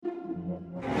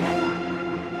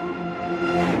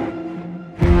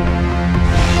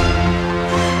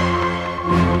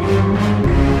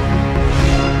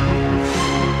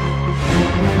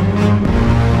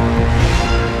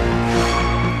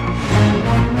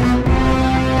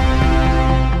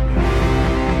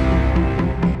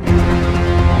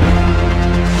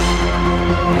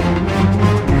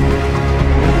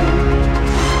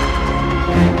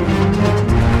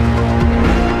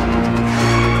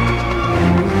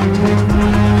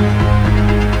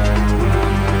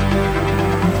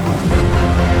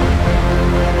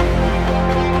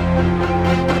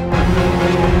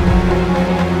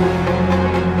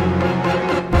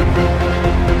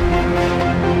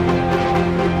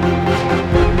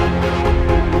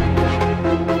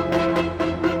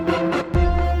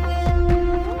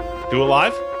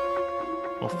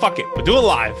fuck it. We'll do it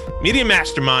live. Media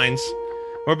Masterminds.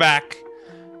 We're back.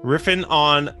 Riffing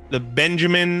on the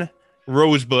Benjamin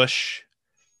Rosebush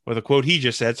with a quote he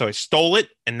just said. So I stole it.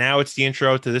 And now it's the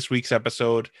intro to this week's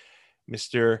episode.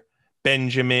 Mr.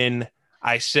 Benjamin,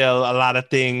 I sell a lot of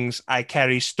things. I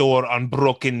carry store on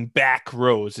broken back.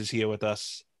 Rose is here with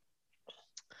us.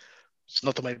 It's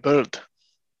not my bird.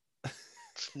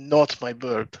 It's not my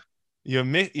bird. You're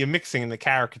mixing the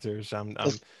characters. You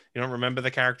don't remember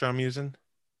the character I'm using?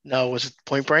 No, was it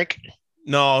Point Break?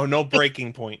 No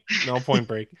breaking point. No Point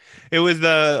Break. It was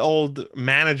the old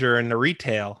manager in the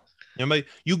retail.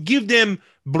 You give them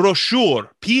brochure,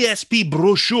 PSP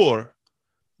brochure.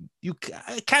 You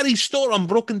carry store on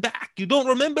broken back. You don't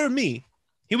remember me.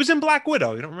 He was in Black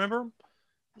Widow. You don't remember him?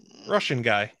 Russian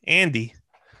guy, Andy.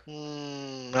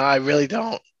 No, I really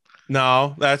don't.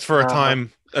 No, that's for a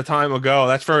time ago.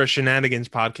 That's for a Shenanigans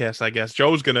podcast, I guess.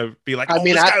 Joe's gonna be like, I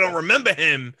don't remember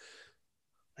him.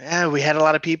 Yeah, we had a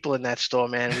lot of people in that store,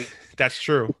 man. That's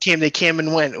true. They came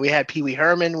and went. We had Pee Wee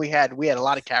Herman. We had a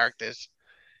lot of characters.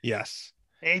 Yes.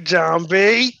 Hey,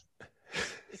 Zombie.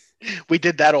 We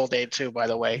did that all day too, by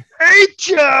the way. Hey,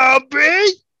 Zombie.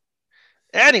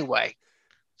 Anyway,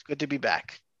 it's good to be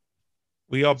back.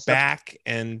 We are back,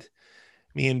 and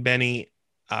me and Benny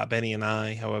and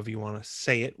I, however you want to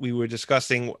say it, we were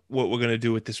discussing what we're going to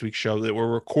do with this week's show. That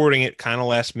we're recording it kind of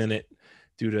last minute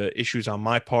due to issues on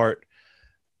my part.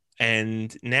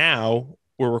 And now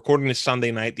we're recording this Sunday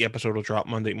night. The episode will drop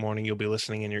Monday morning. You'll be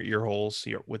listening in your ear holes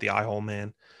with the eye hole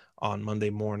man on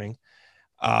Monday morning,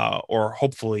 or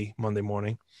hopefully Monday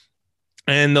morning.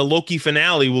 And the Loki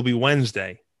finale will be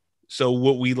Wednesday. So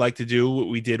what we like to do, what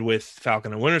we did with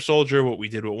Falcon and Winter Soldier, what we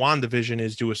did with WandaVision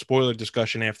is do a spoiler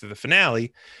discussion after the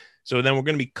finale. So then we're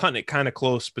going to be cutting it kind of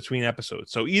close between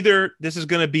episodes. So either this is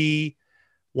going to be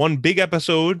one big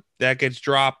episode that gets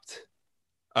dropped.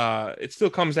 It still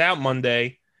comes out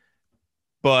Monday,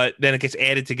 but then it gets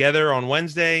added together on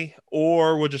Wednesday,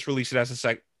 or we'll just release it as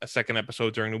a second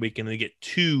episode during the week, and we get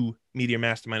 2 Media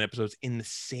Mastermind episodes in the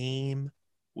same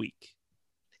week.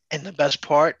 And the best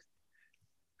part,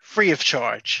 free of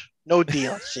charge, no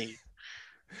DLC,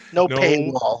 no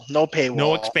paywall,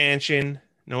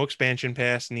 no expansion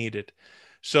pass needed.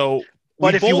 So,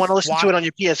 but if you want to listen to it on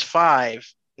your PS5,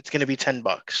 it's going to be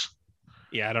 $10.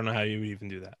 Yeah, I don't know how you would even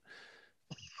do that.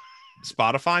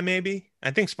 Spotify, maybe. I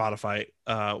think Spotify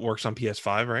works on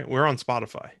PS5, right? We're on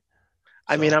Spotify.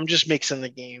 I mean, I'm just mixing the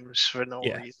games for no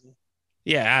reason.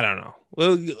 Yeah, I don't know.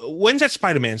 Well, when's that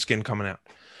Spider-Man skin coming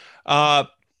out?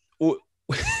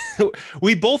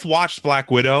 We both watched Black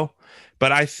Widow,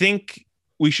 but I think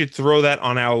we should throw that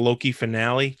on our Loki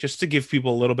finale just to give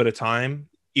people a little bit of time,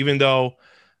 even though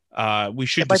we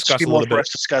should discuss a little bit. For us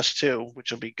to discuss too,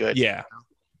 which will be good. Yeah.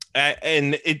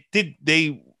 And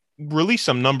they released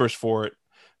some numbers for it.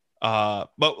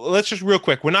 But let's just real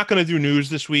quick. We're not going to do news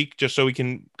this week just so we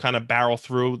can kind of barrel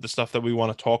through the stuff that we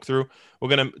want to talk through. We're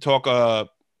going to talk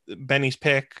Benny's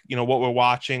pick, what we're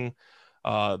watching.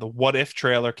 The What If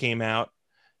trailer came out,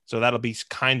 so that'll be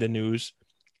kind of news.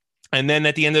 And then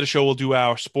at the end of the show, we'll do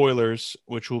our spoilers,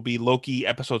 which will be Loki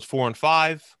episodes 4 and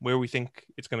 5, where we think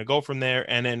it's going to go from there,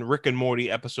 and then Rick and Morty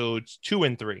episodes 2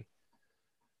 and 3.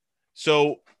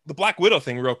 So the Black Widow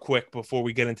thing, real quick, before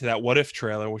we get into that What If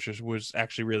trailer, which was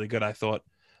actually really good, I thought,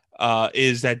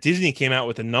 is that Disney came out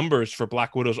with the numbers for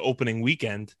Black Widow's opening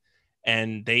weekend,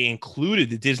 and they included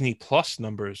the Disney Plus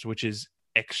numbers, which is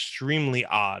extremely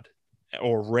odd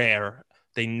or rare.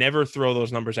 They never throw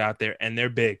those numbers out there, and they're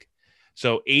big.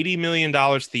 So $80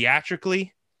 million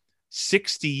theatrically,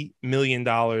 $60 million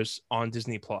on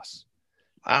Disney Plus.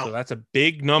 Wow. So that's a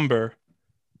big number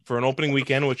for an opening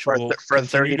weekend, which for a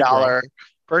 $30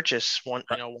 purchase,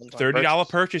 $30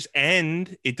 purchase,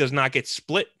 and it does not get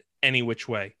split any which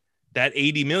way. That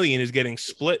 $80 million is getting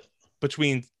split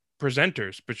between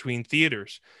presenters, between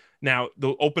theaters. Now,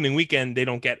 the opening weekend, they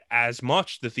don't get as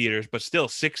much, the theaters, but still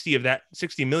 60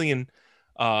 million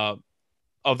of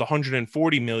the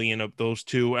 140 million of those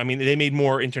two. I mean, they made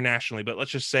more internationally, but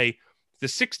let's just say the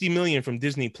 60 million from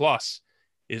Disney Plus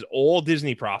is all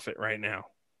Disney profit right now.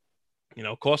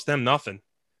 Cost them nothing.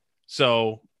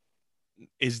 So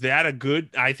is that a good,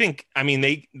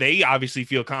 they obviously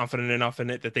feel confident enough in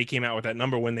it that they came out with that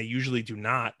number when they usually do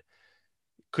not.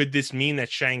 Could this mean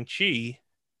that Shang-Chi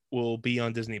will be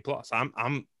on Disney Plus?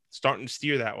 I'm starting to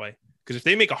steer that way, because if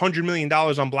they make $100 million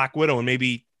on Black Widow in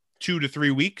maybe 2 to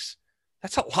 3 weeks,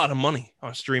 that's a lot of money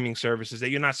on streaming services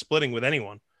that you're not splitting with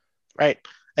anyone. Right.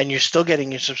 And you're still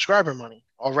getting your subscriber money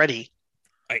already.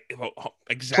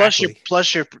 Exactly.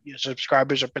 Plus your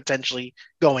subscribers are potentially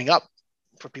going up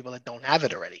for people that don't have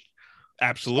it already. So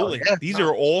Absolutely. yeah, These no,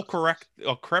 are all correct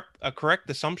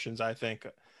assumptions, I think.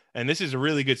 And this is a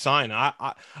really good sign.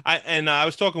 I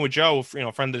was talking with Joe, a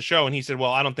friend of the show, and he said,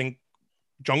 "Well, I don't think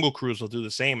Jungle Cruise will do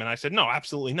the same." And I said, "No,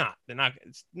 absolutely not. They're not.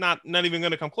 It's not even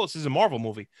going to come close. This is a Marvel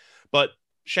movie." But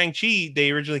Shang-Chi,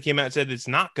 they originally came out and said it's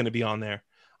not going to be on there.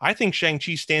 I think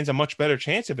Shang-Chi stands a much better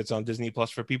chance if it's on Disney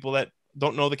Plus for people that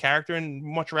don't know the character and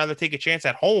much rather take a chance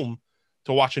at home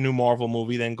to watch a new Marvel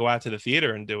movie than go out to the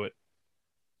theater and do it.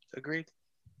 agreed.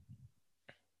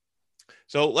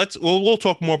 So we'll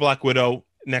talk more Black Widow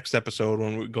next episode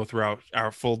when we go through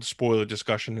our full spoiler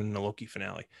discussion in the Loki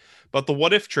finale. But the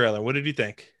What If trailer, what did you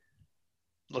think?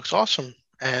 Looks awesome.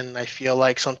 And I feel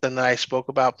like something that I spoke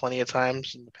about plenty of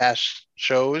times in the past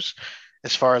shows,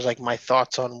 as far as like my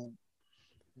thoughts on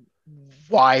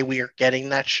why we are getting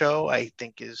that show, I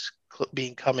think is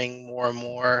becoming more and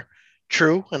more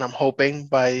true. And I'm hoping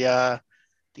by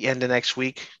the end of next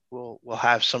week we'll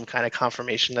have some kind of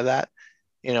confirmation of that.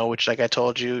 Which, like I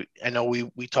told you, I know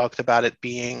we talked about it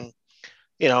being,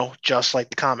 just like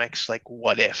the comics, like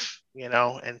what if,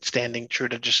 and standing true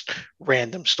to just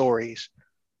random stories.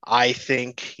 I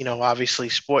think, obviously,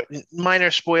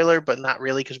 minor spoiler, but not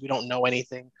really because we don't know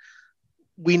anything.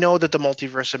 We know that the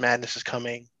multiverse of madness is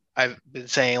coming. I've been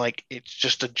saying like it's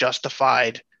just a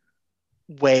justified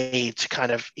way to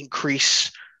kind of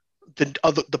increase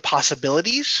the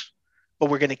possibilities, but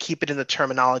we're going to keep it in the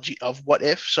terminology of what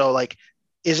if. So like,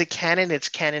 is it canon? It's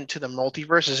canon to the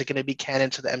multiverse. Is it going to be canon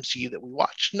to the MCU that we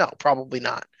watch? No, probably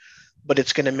not. But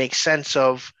it's going to make sense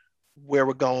of where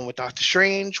we're going with Doctor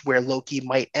Strange, where Loki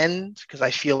might end, because I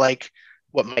feel like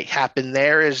what might happen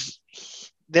there is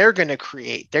they're going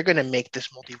to make this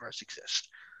multiverse exist.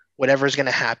 Whatever is going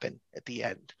to happen at the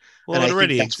end. Well, And it I think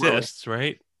already that's exists,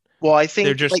 right? well, I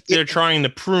They're think just they're trying to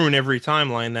prune every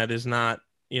timeline that is not,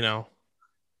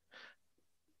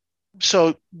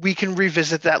 so we can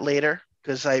revisit that later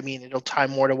because I mean it'll tie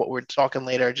more to what we're talking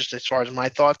later, just as far as my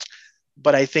thoughts.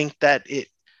 But I think that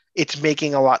it's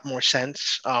making a lot more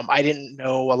sense. I didn't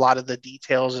know a lot of the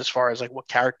details as far as like what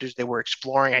characters they were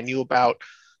exploring. I knew about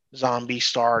Zombie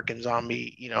Stark and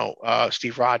Zombie,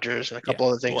 Steve Rogers and a yeah. couple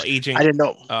other Well, things. I Agent didn't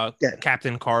know. Yeah,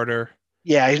 Captain Carter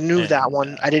yeah, I knew that and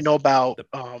one. I didn't know about the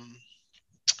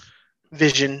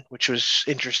Vision, which was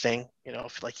interesting.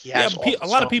 If like he yeah, has all a the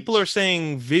lot of people are stones.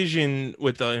 saying Vision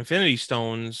with the Infinity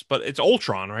Stones, but it's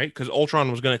Ultron, right? Because Ultron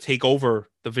was going to take over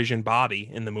the Vision body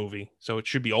in the movie, so it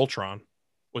should be Ultron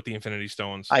with the Infinity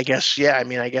Stones. I guess, yeah. I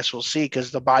mean, I guess we'll see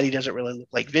because the body doesn't really look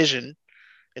like Vision.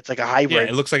 It's like a Yeah,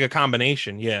 it hybrid. looks like a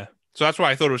combination. Yeah, so that's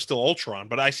why I thought it was still Ultron.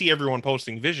 But I see everyone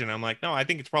posting Vision. I'm like, no, I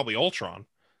think it's probably Ultron.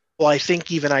 Well, I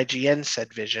think even IGN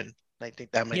said Vision. I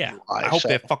think that might be Yeah, I why. hope So,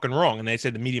 they're fucking wrong, and they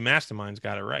said the media masterminds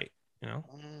got it right. You know,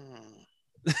 mm,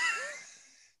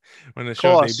 when the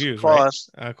show call us, debuts, call right? us.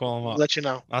 I call him We'll up. let you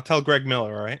know. I'll tell Greg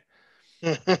Miller. All right.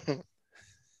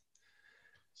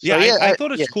 So Yeah, yeah, I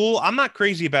thought yeah. it's cool. I'm not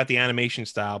crazy about the animation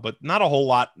style, but not a whole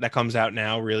lot that comes out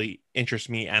now really interests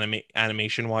me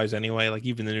animation wise anyway. Like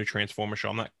even the new Transformer show,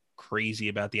 I'm not crazy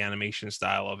about the animation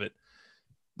style of it,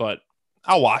 but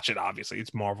I'll watch it. Obviously,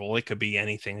 it's Marvel. It could be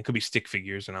anything. It could be stick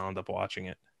figures, and I'll end up watching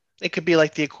it. It could be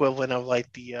like the equivalent of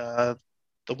like the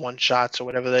one shots or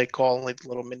whatever they call them, like the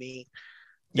little mini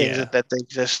things Yeah, that they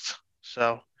exist.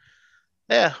 So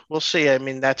yeah, we'll see. I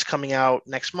mean, that's coming out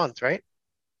next month, right?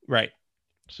 right.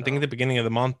 I think at So the beginning of the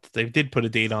month they did put a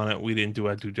date on it. We didn't do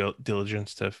our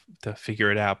diligence to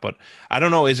figure it out, but I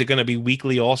don't know. Is it going to be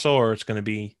weekly also, or it's going to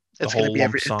be the it's gonna whole be lump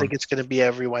every. I think sum? it's gonna be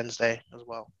every Wednesday as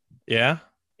well. Yeah.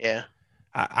 Yeah.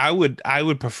 I would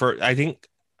prefer.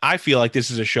 I feel like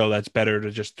this is a show that's better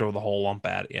to just throw the whole lump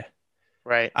at you.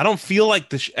 Right. I don't feel like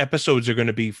the episodes are going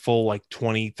to be full like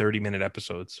 20-30 minute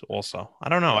episodes also. I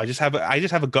don't know. Right. I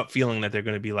just have a gut feeling that they're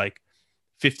going to be like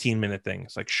 15-minute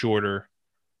things, like shorter.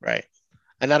 Right.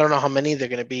 And I don't know how many they're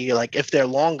going to be. Like if they're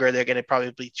longer, they're going to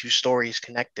probably be two stories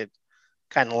connected,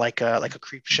 kind of like a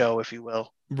creep show, if you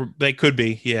will, They could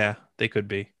be. Yeah, they could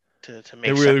be. to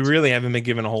They make really sense. really haven't been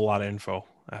given a whole lot of info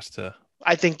as to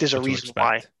I think there's a what to reason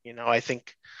why. expect. I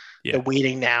think they're Yeah.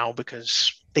 waiting now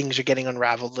because things are getting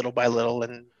unraveled little by little,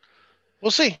 and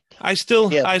we'll see.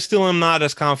 Yeah. I still am not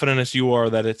as confident as you are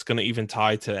that it's going to even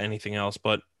tie to anything else,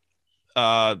 but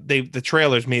the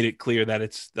trailers made it clear that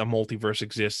it's the multiverse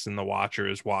exists and the Watcher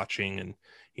is watching, and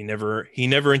he never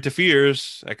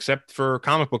interferes except for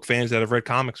comic book fans that have read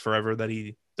comics forever that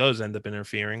he does end up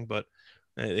interfering, but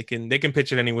they can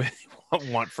pitch it any way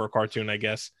they want for a cartoon, I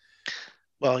guess.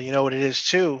 Well, you know what it is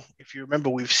too. If you remember,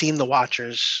 we've seen the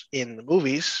Watchers in the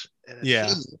movies, and it's Yeah,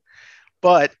 seen,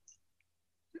 but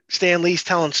Stan Lee's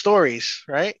telling stories,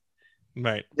 right?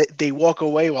 right. They walk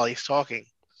away while he's talking.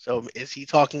 So is he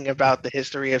talking about the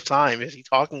history of time? Is he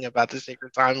talking about the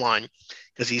sacred timeline?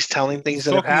 Because he's telling things He's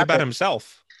that have talking about happened.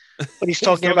 himself. But he's He's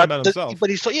talking talking about about himself.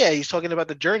 he's talking about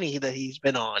the journey that he's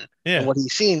been on and Yeah. what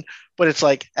he's seen. But it's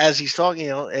like as he's talking,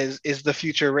 is the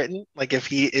future written? Like if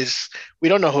he is, we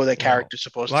don't know who the Well, character's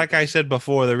supposed to like I be. said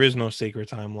before, there is no sacred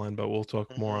timeline, but we'll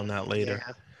talk more on that later.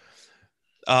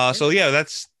 Yeah. So yeah,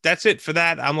 that's it for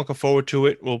that. I'm looking forward to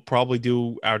it. We'll probably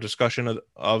do our discussion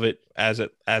of it as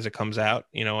it comes out,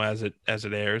 as it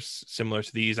airs, similar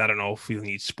to these. I don't know if we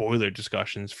need spoiler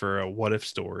discussions for what if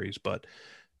stories, but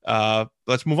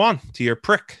let's move on to your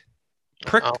prick.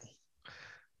 Oh,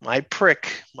 my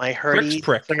prick, Prick's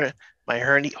prick. my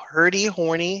herdy,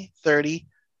 horny, 30,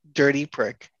 dirty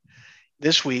prick.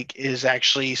 This week is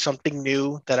actually something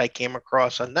new that I came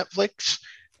across on Netflix.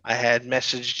 I had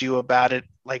messaged you about it,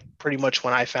 like pretty much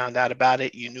when I found out about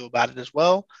it, you knew about it as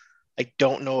well. I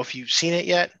don't know if you've seen it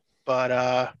yet, but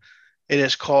it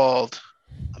is called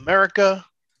America,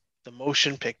 the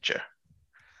Motion Picture.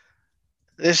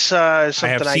 This is I have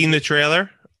something I seen knew. the trailer.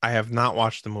 I have not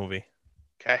watched the movie.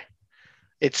 Okay.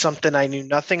 It's something I knew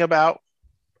nothing about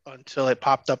until it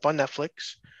popped up on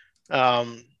Netflix.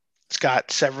 Um, it's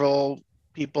got several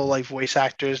people like voice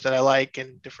actors that I like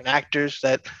and different actors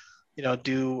that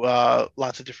do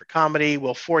lots of different comedy.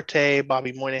 Will Forte,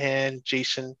 Bobby Moynihan,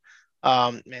 Jason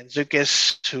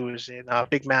Mantzoukas, who is in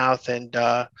Big Mouth and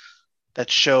that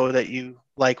show that you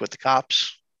like with the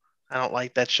cops. I don't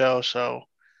like that show, so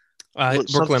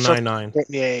Brooklyn Nine-Nine.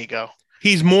 there you go.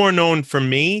 He's more known for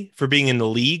me for being in The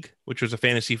League, which was a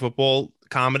fantasy football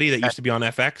comedy that used to be on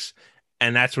FX.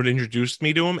 And that's what introduced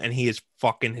me to him. And he is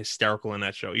fucking hysterical in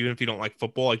that show. Even if you don't like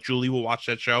football, like Julie will watch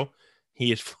that show.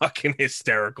 He is fucking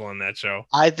hysterical in that show.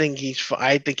 I think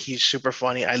he's super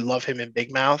funny. I love him in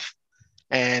Big Mouth,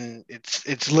 and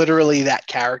it's literally that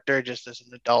character just as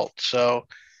an adult. So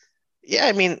yeah,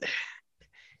 I mean,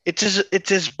 it's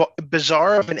as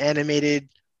bizarre of an animated,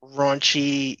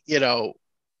 raunchy,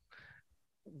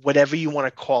 whatever you want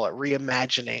to call it,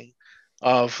 reimagining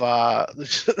of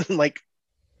like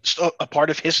a part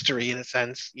of history in a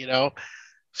sense.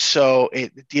 So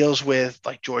it deals with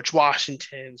like George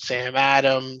Washington, Sam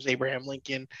Adams, Abraham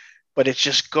Lincoln, but it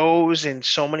just goes in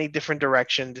so many different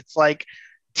directions. It's like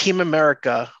Team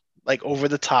America, like over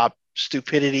the top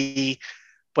stupidity,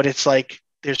 but it's like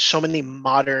there's so many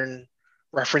modern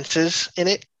references in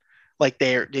it. Like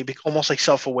they be almost like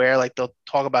self-aware. Like they'll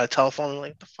talk about a telephone,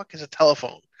 like the fuck is a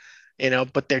telephone,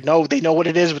 But they know what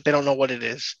it is, but they don't know what it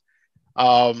is.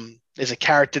 There's a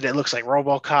character that looks like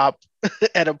RoboCop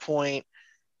at a point,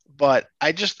 but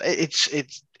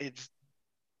it's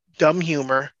dumb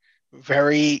humor,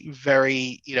 very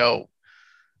very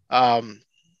um,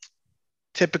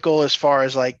 typical as far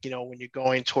as like when you're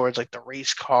going towards like the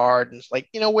race card and it's like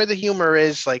where the humor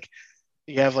is like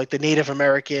you have like the Native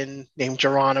American named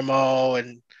Geronimo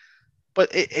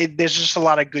but there's just a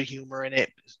lot of good humor in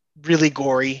it. Really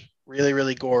gory, really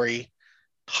really gory,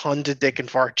 tons of dick and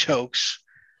fart jokes.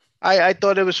 I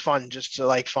thought it was fun just to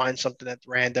like find something that's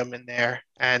random in there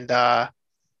and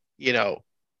you know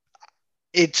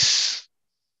it's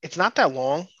it's not that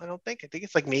long. I think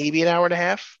it's like maybe an hour and a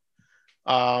half.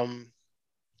 um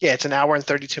yeah, it's an hour and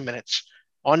 32 minutes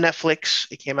on Netflix.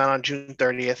 It came out on June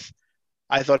 30th.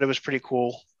 I thought it was pretty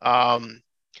cool.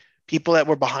 People that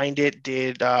were behind it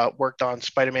did worked on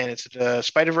Spider-Man into the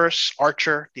Spider-Verse,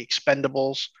 Archer, The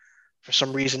Expendables. For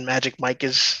some reason, Magic Mike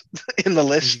is in the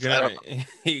list. I don't know.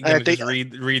 You I gonna think just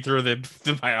read through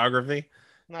the biography?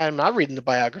 I'm not reading the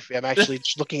biography. I'm actually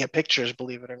just looking at pictures,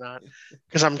 believe it or not,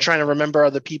 because I'm trying to remember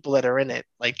other people that are in it.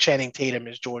 Like Channing Tatum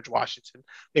is George Washington.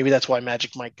 Maybe that's why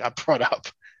Magic Mike got brought up.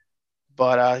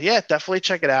 But yeah, definitely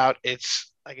check it out.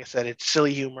 It's like I said, it's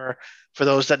silly humor. For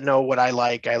those that know what I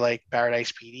like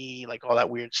Paradise PD, like all that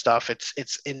weird stuff.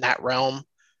 It's in that realm.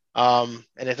 And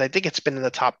I think it's been in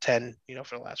the top 10,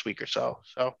 for the last week or so.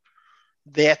 So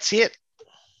that's it.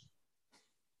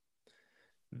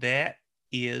 That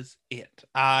is it.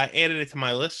 I added it to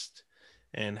my list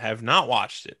and have not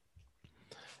watched it,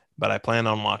 but I plan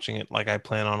on watching it like I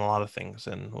plan on a lot of things,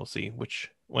 and we'll see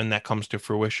when that comes to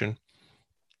fruition.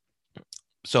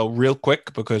 So real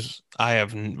quick, because I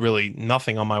have really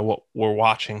nothing on my what we're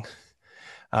watching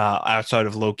outside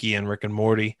of Loki and Rick and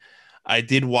Morty. I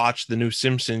did watch the new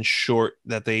Simpsons short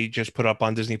that they just put up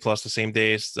on Disney Plus the same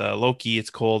day as Loki. It's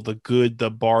called The Good,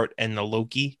 the Bart, and the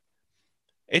Loki.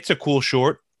 It's a cool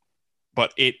short,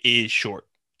 but it is short.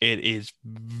 It is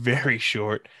very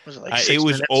short. Was it like 6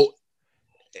 minutes?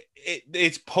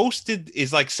 It's posted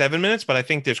is like 7 minutes, but I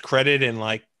think there's credit and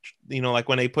like like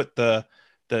when they put the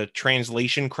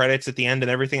translation credits at the end and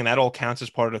everything, and that all counts as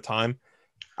part of the time.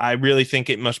 I really think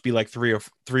it must be like 3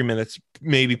 minutes,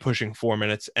 maybe pushing 4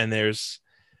 minutes. And Yikes.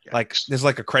 there's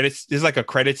like a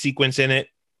credit sequence in it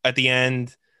at the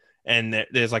end, and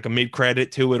there's like a mid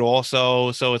credit to it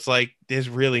also. So it's like there's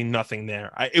really nothing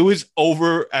there. It was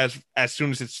over as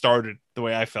soon as it started, the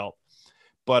way I felt.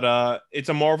 But it's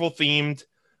a Marvel themed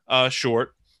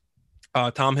short.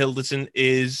 Tom Hiddleston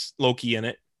is Loki in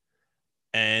it,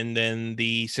 and then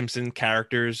the Simpson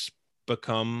characters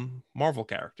become Marvel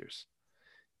characters.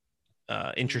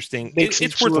 Interesting. Makes it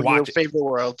It's worth two a of your watch. favorite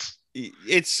worlds.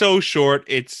 It's so short.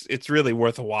 It's really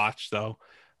worth a watch though.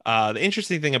 The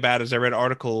interesting thing about it is I read an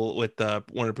article with one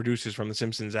of the producers from The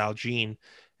Simpsons, Al Jean,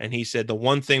 and he said the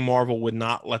one thing Marvel would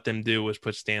not let them do was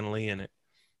put Stan Lee in it.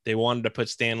 They wanted to put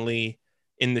Stan Lee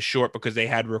in the short because they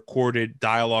had recorded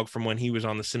dialogue from when he was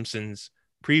on The Simpsons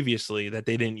previously that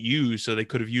they didn't use, so they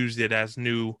could have used it as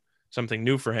something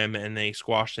new for him, and they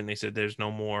squashed it. And they said there's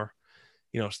no more,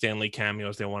 Stan Lee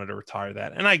cameos. They wanted to retire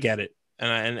that, and I get it.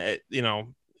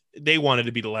 They wanted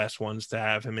to be the last ones to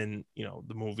have him in,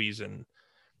 the movies, and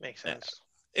Makes sense.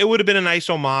 it would have been a nice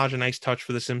homage, a nice touch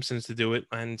for The Simpsons to do it.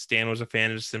 And Stan was a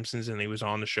fan of The Simpsons, and he was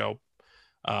on the show.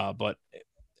 But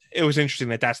it was interesting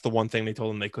that that's the one thing they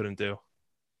told him they couldn't do.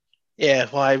 Yeah,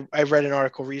 well, I read an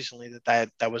article recently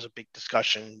that was a big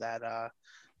discussion that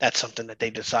that's something that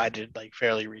they decided like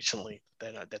fairly recently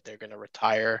that they're going to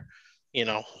retire. You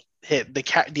know, hit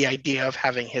the idea of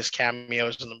having his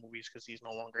cameos in the movies because he's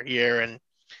no longer here, and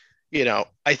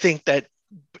I think that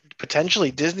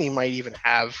potentially Disney might even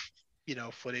have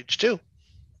footage too.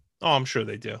 Oh, I'm sure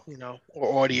they do.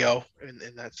 Or audio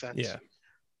in that sense. Yeah.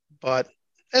 But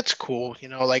it's cool.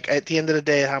 Like at the end of the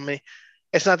day, how many?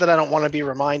 It's not that I don't want to be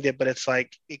reminded, but it's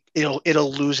like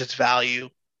it'll lose its value,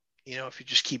 if you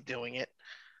just keep doing it.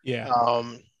 Yeah.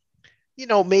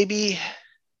 Maybe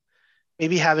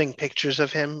having pictures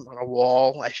of him on a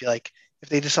wall. I feel like if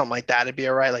they did something like that, it'd be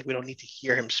all right. Like we don't need to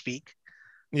hear him speak.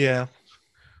 Yeah.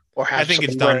 Or have I think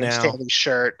it's somebody done wearing now. Stanley's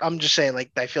shirt. I'm just saying,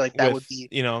 like I feel like that would be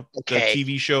the okay.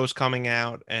 TV shows coming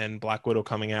out and Black Widow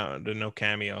coming out and no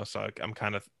cameo. So I'm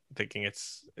kind of thinking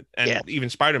even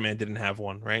Spider-Man didn't have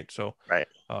one, right? So right.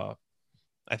 I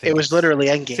think it was literally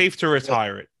Endgame. Safe to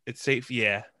retire it. It's safe,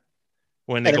 yeah.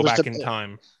 When they go back in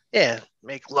time. Yeah,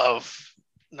 make love,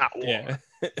 not war.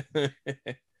 Yeah.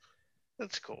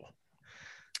 That's cool.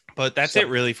 But that's it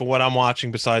really for what I'm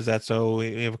watching besides that. So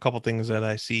we have a couple things that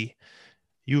I see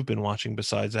you've been watching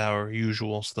besides our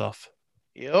usual stuff.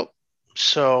 Yep.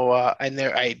 So and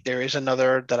there is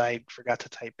another that I forgot to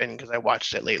type in because I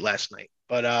watched it late last night.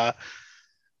 But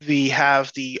we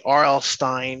have the R.L.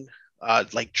 Stine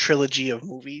like trilogy of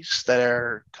movies that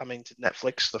are coming to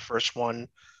Netflix. The first one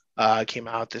came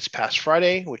out this past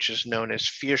Friday, which is known as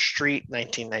Fear Street,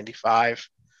 1995.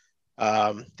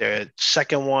 The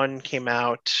second one came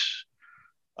out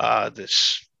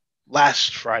this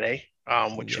last Friday,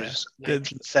 which was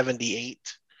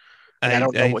 1978. I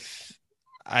don't know what.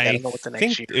 I don't know what the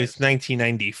next year is. It's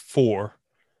 1994.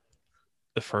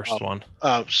 The first one.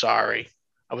 Oh, sorry,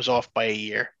 I was off by a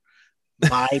year.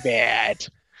 My bad.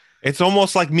 It's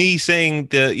almost like me saying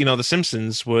the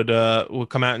Simpsons would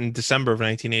come out in December of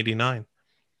 1989.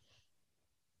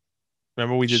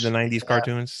 Remember we did the 90s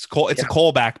cartoons? It's a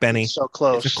callback, Benny. It's so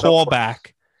close. It's a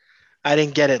callback. I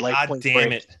didn't get it. Like God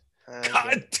damn it.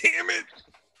 God damn it.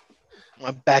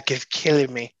 My back is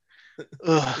killing me.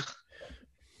 Ugh.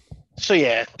 So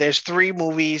yeah, there's 3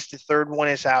 movies. The third one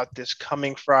is out this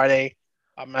coming Friday.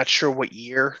 I'm not sure what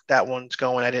year that one's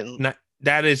going.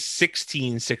 That is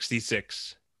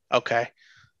 1666. Okay.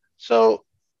 So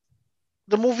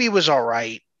the movie was all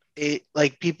right.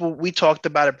 We talked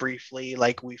about it briefly.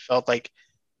 Like we felt like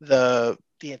the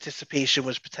anticipation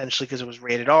was potentially because it was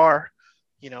rated R.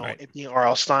 Right. It being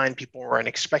R.L. Stine, people weren't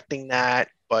expecting that.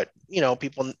 But,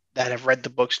 people that have read the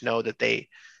books know that they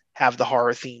have the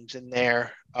horror themes in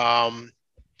there.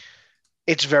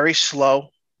 It's very slow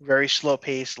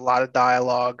paced, a lot of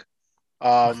dialogue.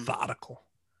 Methodical.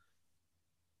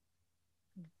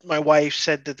 My wife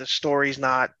said that the story's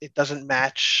it doesn't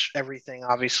match everything,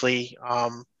 obviously.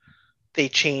 They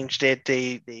changed it.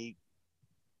 They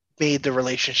made the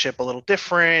relationship a little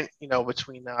different,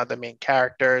 between the main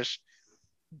characters.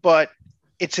 But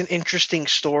it's an interesting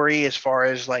story as far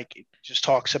as like it just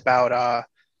talks about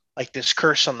like this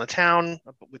curse on the town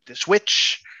with this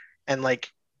witch, and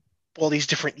like all these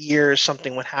different years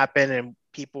something would happen and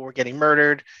people were getting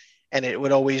murdered, and it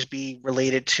would always be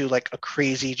related to like a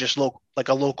crazy like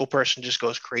a local person just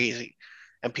goes crazy,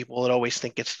 and people would always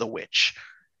think it's the witch.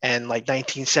 And like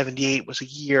 1978 was a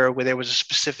year where there was a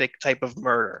specific type of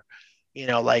murder.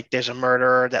 Like there's a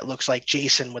murderer that looks like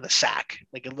Jason with a sack.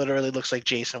 Like it literally looks like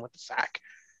Jason with a sack.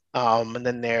 And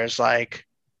then there's like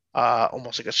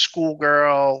almost like a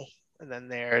schoolgirl, and then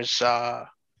there's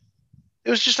it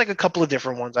was just like a couple of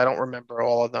different ones. I don't remember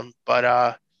all of them,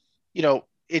 but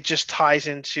it just ties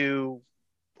into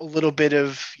a little bit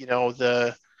of,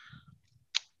 the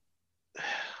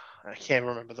I can't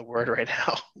remember the word right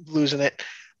now. Losing it.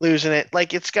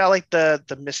 Like it's got like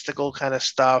the mystical kind of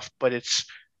stuff, but it's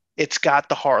got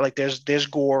the heart. Like there's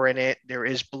gore in it. There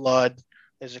is blood.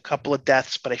 There's a couple of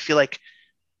deaths, but I feel like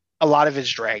a lot of it's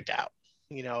dragged out.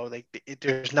 Like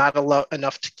there's not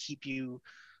enough to keep you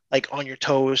like on your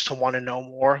toes to want to know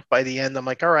more. By the end, I'm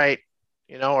like, all right,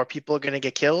 are people going to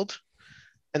get killed?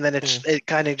 And then it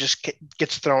kind of just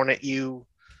gets thrown at you,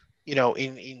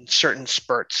 in certain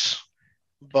spurts.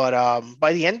 But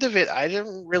by the end of it, I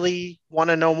didn't really want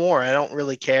to know more. I don't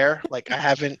really care. Like I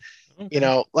haven't,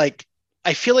 Okay. like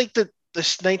I feel like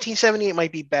this 1978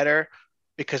 might be better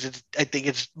because I think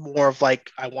it's more of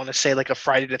like I want to say like a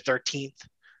Friday the 13th.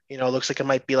 It looks like it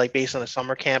might be like based on a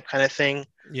summer camp kind of thing.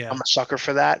 Yeah. I'm a sucker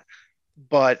for that.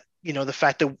 But the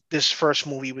fact that this first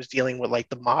movie was dealing with like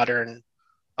the modern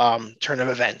turn of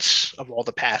events of all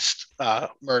the past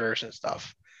murders and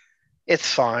stuff,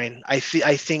 it's fine. I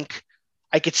think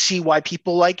I could see why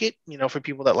people like it. For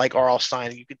people that like R.L.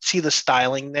 Stein, you could see the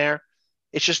styling there.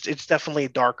 It's definitely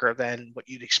darker than what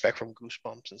you'd expect from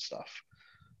Goosebumps and stuff.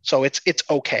 So it's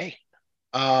okay.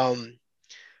 Um,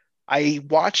 I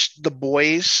watched The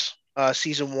Boys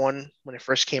season one when it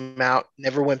first came out.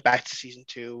 Never went back to season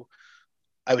two.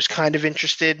 I was kind of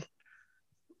interested.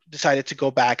 Decided to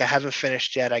go back. I haven't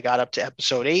finished yet. I got up to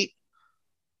episode 8.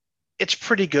 It's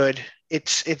pretty good.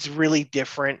 It's really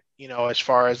different, as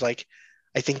far as like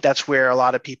I think that's where a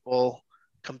lot of people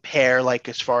compare, like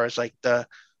as far as like the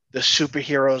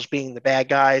superheroes being the bad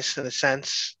guys in a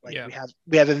sense. Like Yeah.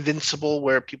 we have Invincible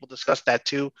where people discuss that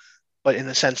too, but in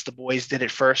the sense the boys did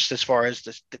it first as far as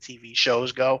the TV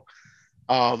shows go.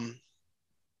 Um,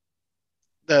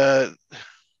 the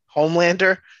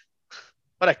Homelander,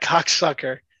 what a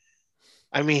cocksucker.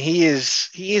 I mean, he is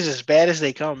as bad as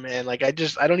they come, man. Like I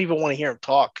don't even want to hear him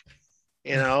talk.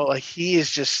 Like he is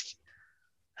just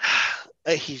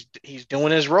he's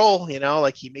doing his role.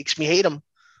 Like he makes me hate him.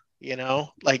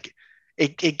 Like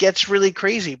it gets really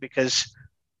crazy because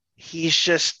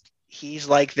he's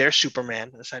like their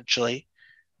Superman essentially.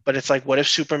 But it's like, what if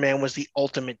Superman was the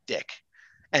ultimate dick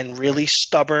and Right. really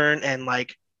stubborn and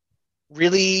like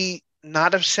really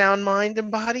not of sound mind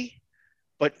and body,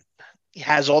 but he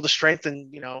has all the strength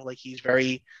and like he's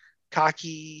very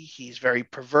cocky, he's very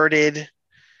perverted.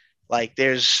 Like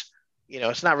there's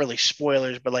it's not really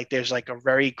spoilers, but like there's like a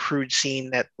very crude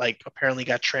scene that like apparently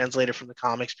got translated from the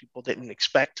comics people didn't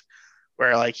expect,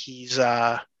 where like he's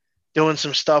doing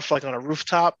some stuff like on a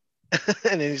rooftop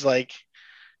and he's like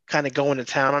kind of going to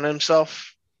town on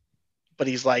himself, but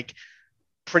he's like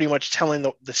pretty much telling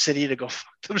the city to go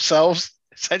fuck themselves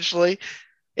essentially.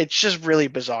 It's just really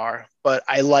bizarre, but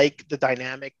I like the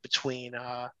dynamic between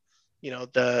the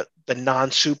non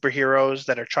superheroes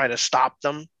that are trying to stop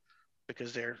them,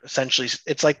 because they're essentially,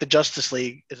 it's like the Justice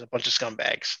League is a bunch of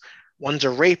scumbags. One's a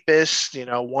rapist,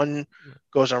 one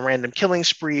goes on random killing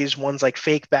sprees, one's like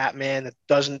fake Batman that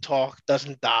doesn't talk,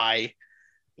 doesn't die,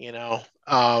 you know.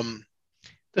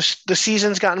 The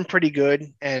season's gotten pretty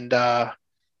good, and I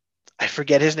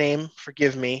forget his name,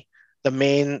 forgive me. The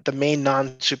main non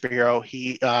superhero,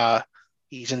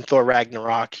 he's in Thor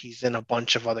Ragnarok, he's in a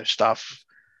bunch of other stuff.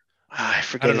 I I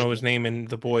forget don't his know his name. name in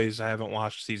The Boys. I haven't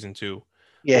watched season two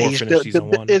Yeah, or he's finished season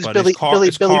one, it's but it's Carl.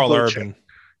 It's Billy Carl Butcher. Urban.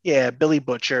 Yeah, Billy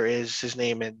Butcher is his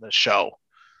name in the show.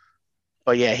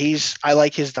 But yeah, I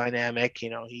like his dynamic.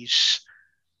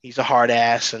 He's a hard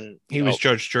ass, and He was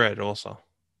Judge Dredd also.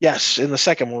 yes, in the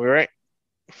second movie, right?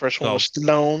 The first one Oh, was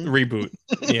Stallone. reboot.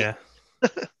 Yeah.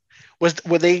 Were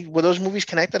those movies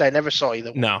connected? I never saw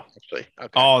either one No. actually. Okay,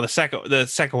 Oh, the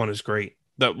second one is great.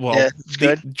 yeah, it's The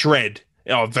good. Dread.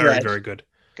 Oh, very Dread, very good.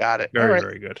 got it. All Very right,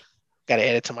 very good. got to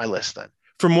add it to my list then.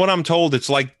 From what I'm told, it's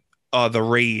like the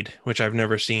Raid, which I've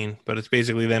never seen, but it's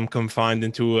basically them confined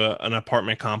into an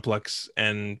apartment complex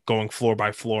and going floor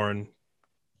by floor and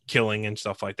killing and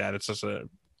stuff like that. It's just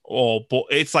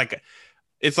it's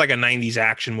like a 90s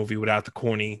action movie without the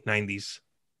corny 90s.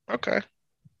 Okay,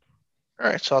 all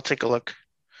right, so I'll take a look.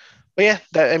 But yeah,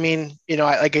 I mean,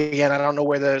 like again, I don't know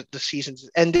where the seasons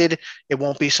ended. It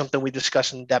won't be something we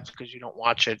discuss in depth because you don't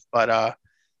watch it. But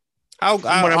I'll,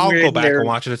 from what I'll I'm I'll go reading, back and there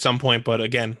watch it at some point, but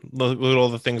again, look at all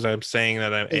the things I'm saying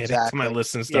that I'm adding to my exactly.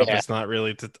 list and stuff. Yeah, It's not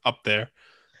really up there.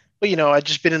 but I've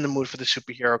just been in the mood for the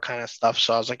superhero kind of stuff,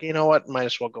 so I was like, you know what, might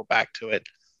as well go back to it.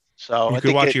 So You I could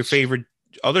think watch your it's favorite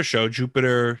other show,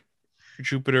 Jupiter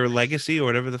Legacy or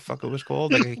whatever the fuck it was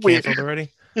called. That got we canceled already.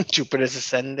 Jupiter's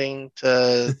ascending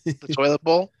to the toilet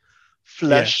bowl. Yeah,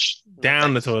 Flush. No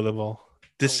down the thanks. toilet bowl, I'm good.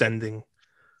 descending.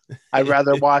 I'd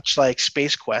rather watch like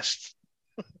Space Quest.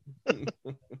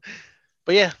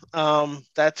 But yeah,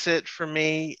 that's it for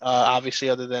me. Obviously,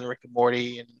 other than Rick and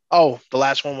Morty, and oh, the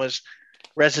last one was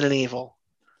Resident Evil.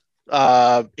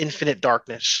 Infinite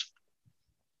Darkness.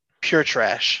 Pure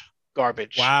trash,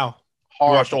 garbage, Wow, you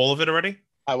watched horrible. all of it already?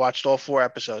 I watched all 4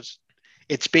 episodes.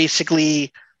 It's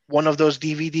basically one of those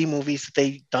DVD movies that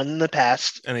they done in the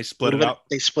past. And they split it up.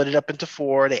 They split it up into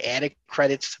four. They added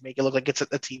credits to make it look like it's a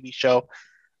TV show.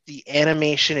 The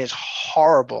animation is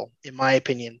horrible, in my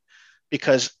opinion,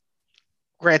 because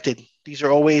granted, these are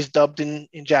always dubbed in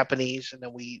Japanese, and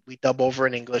then we dub over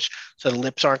in English, so the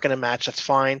lips aren't going to match. That's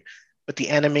fine, but the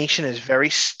animation is very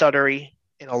stuttery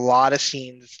in a lot of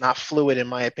scenes. It's not fluid, in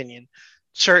my opinion.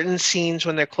 Certain scenes,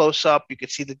 when they're close up, you can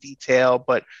see the detail,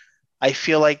 but I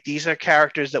feel like these are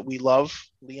characters that we love,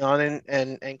 Leon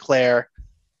and Claire.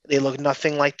 They look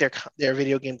nothing like their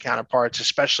video game counterparts,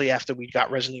 especially after we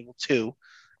got Resident Evil 2.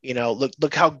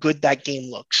 Look how good that game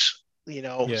looks. Yeah,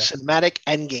 Cinematic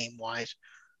and game wise.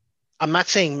 I'm not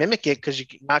saying mimic it because you're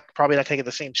not probably not gonna get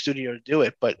the same studio to do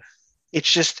it, but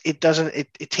it's just it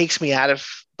takes me out of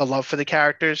the love for the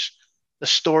characters. The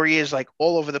story is like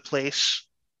all over the place.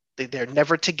 They're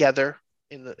never together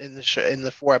in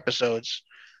the 4 episodes.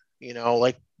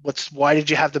 Like why did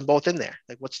you have them both in there?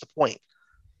 Like what's the point?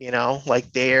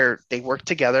 Like they work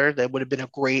together. That would have been a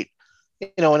great,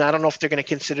 and I don't know if they're going to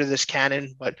consider this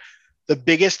canon, but the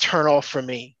biggest turnoff for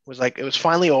me was like it was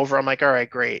finally over. I'm like, all right,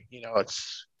 great.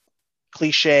 It's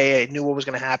cliche. I knew what was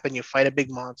going to happen. You fight a big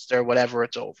monster, whatever,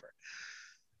 it's over.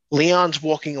 Leon's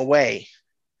walking away,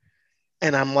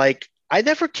 and I'm like, I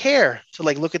never care to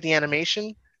like look at the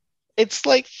animation. It's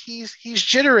like he's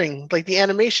jittering, like the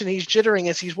animation. He's jittering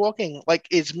as he's walking, like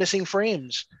it's missing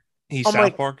frames. he's I'm South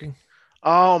like, Parking.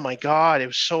 oh my god, it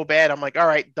was so bad. I'm like, all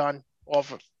right, done,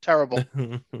 over, terrible.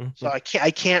 So I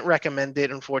can't recommend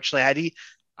it. Unfortunately,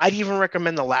 I'd even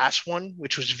recommend the last one,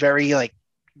 which was very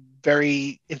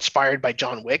inspired by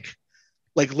John Wick.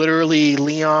 Like literally,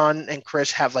 Leon and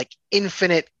Chris have like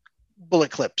infinite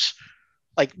bullet clips.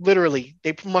 Like literally,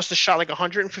 they must have shot like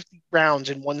 150 rounds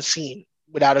in one scene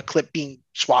without a clip being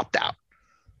swapped out.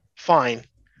 Fine,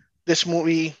 this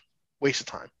movie waste of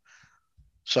time.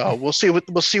 So we'll see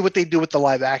what they do with the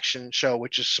live action show,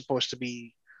 which is supposed to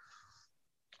be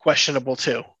questionable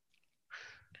too.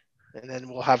 And then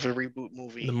we'll have a reboot The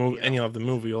movie, movie, and you'll have the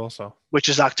movie also. which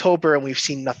is October, and we've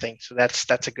seen nothing. So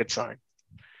that's a good sign.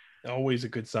 Always a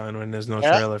good sign when there's no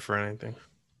Yeah. trailer for anything.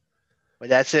 But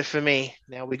that's it for me.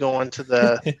 Now we go on to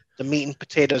the meat and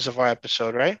potatoes of our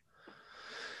episode, right?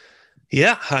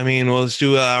 Yeah, I mean, well, let's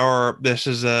do our. This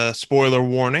is a spoiler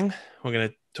warning. We're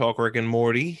gonna talk Rick and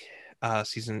Morty,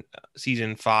 season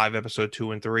 5, episode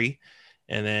 2 and 3,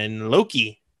 and then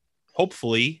Loki.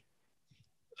 Hopefully,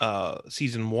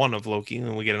 season 1 of Loki,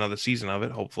 and we get another season of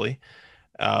it. Hopefully,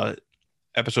 uh,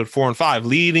 episode 4 and 5,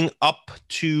 leading up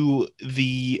to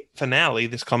the finale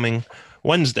this coming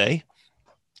Wednesday.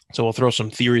 So we'll throw some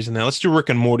theories in there. Let's do Rick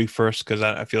and Morty first because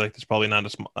I feel like there's probably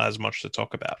not as much to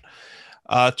talk about.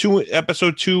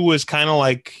 Episode 2 was kind of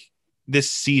like this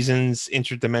season's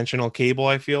interdimensional cable.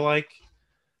 I feel like.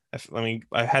 I mean,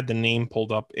 I had the name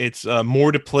pulled up. It's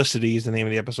More Duplicity is the name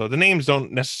of the episode. The names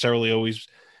don't necessarily always,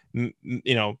 you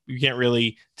can't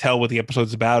really tell what the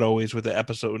episode's about always with the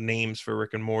episode names for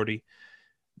Rick and Morty.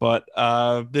 But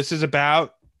this is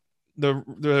about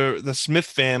the Smith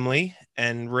family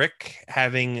and Rick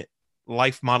having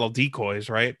life model decoys,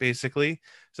 right? Basically,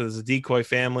 so there's a decoy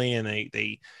family, and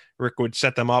they Rick would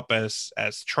set them up as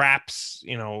traps.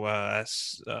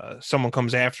 As someone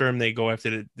comes after him, they go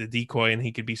after the decoy, and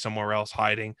he could be somewhere else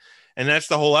hiding. And that's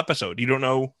the whole episode. You don't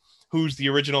know who's the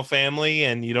original family,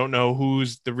 and you don't know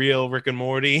who's the real Rick and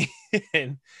Morty.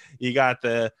 And you got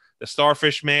the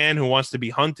starfish man who wants to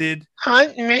be hunted.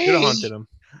 Hunt Should have me, hunted him.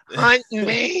 hunt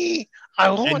me. I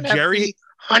And want to Jerry be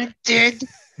hunted.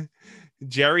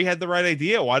 Jerry had the right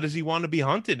idea. Why does he want to be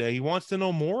hunted? He wants to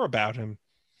know more about him.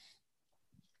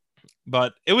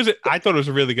 But I thought it was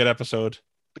a really good episode.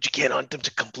 But you can't hunt them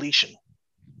to completion.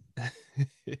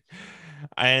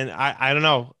 And I don't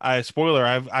know. Spoiler,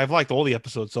 I've liked all the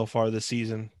episodes so far this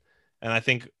season. And I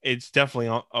think it's definitely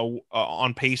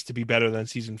on pace to be better than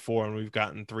season 4. And we've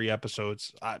gotten 3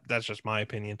 episodes. That's just my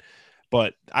opinion.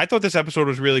 But I thought this episode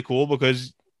was really cool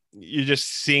because you're just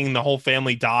seeing the whole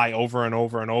family die over and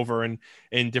over and over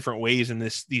in different ways. And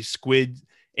these squid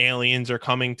aliens are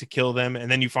coming to kill them. And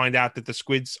then you find out that the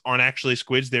squids aren't actually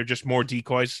squids. They're just more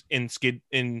decoys in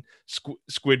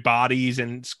squid bodies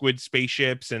and squid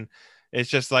spaceships. And it's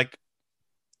just like,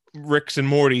 Rick's and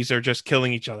Morty's are just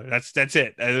killing each other. That's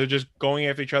it. They're just going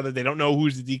after each other. They don't know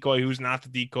who's the decoy, who's not the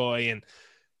decoy, and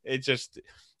it just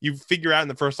you figure out in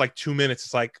the first like 2 minutes.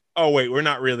 It's like, oh wait, we're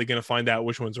not really gonna find out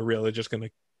which ones are real. They're just gonna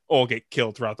all get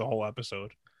killed throughout the whole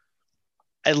episode.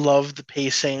 I love the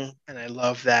pacing, and I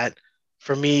love that.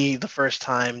 For me, the first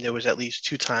time there was at least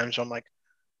two times where I'm like,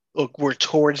 look, we're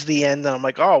towards the end, and I'm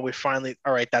like, oh, we're finally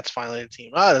all right. That's finally the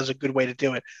team. Oh, that's a good way to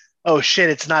do it. Oh shit,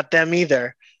 it's not them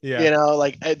either. Yeah,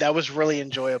 That was really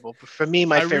enjoyable. But for me,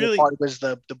 my I favorite really part was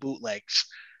the bootlegs,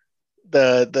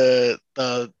 the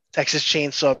Texas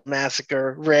Chainsaw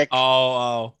Massacre, Rick,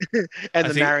 oh and I the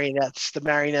think marionettes. The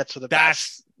marionettes were the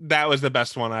best. that was the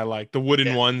best one. I like the wooden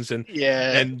Yeah, ones, and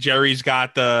yeah. Jerry's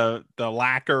got the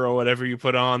lacquer or whatever you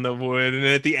put on the wood, and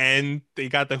then at the end they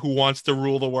got the Who Wants to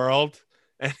Rule the World,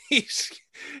 and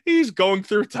he's going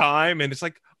through time, and it's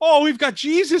like, oh, we've got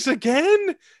Jesus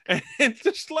again, and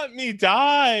just let me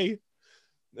die.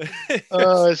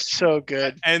 Oh, it's so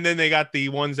good. And then they got the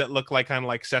ones that look like kind of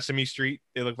like Sesame Street.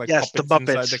 They look like Yes, the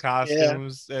puppets inside the Muppets. Yeah,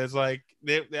 costumes. It's like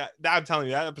I'm telling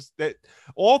you that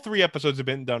all three episodes have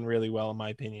been done really well in my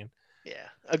opinion. yeah.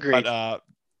 But Agreed.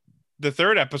 the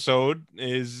third episode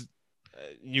is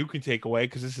you can take away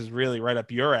because this is really right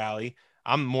up your alley.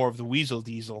 I'm more of the Weasel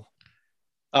Diesel.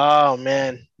 Oh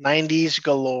man, 90s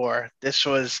galore. This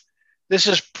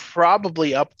is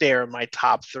probably up there in my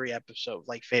top three episode,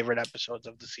 like favorite episodes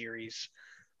of the series.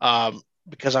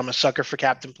 Because I'm a sucker for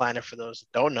Captain Planet for those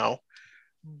that don't know.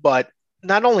 But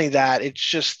not only that, it's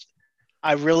just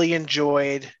I really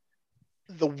enjoyed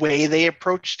the way they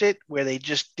approached it, where they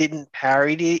just didn't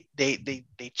parody it.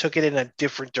 They took it in a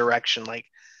different direction. Like,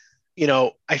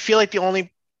 I feel like the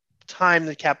only time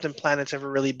that Captain Planet's ever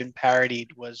really been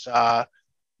parodied was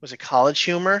it College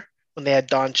Humor when they had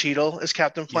Don Cheadle as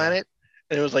Captain Yeah. Planet,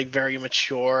 and it was like very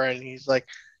mature, and he's like,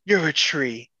 "You're a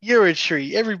tree, you're a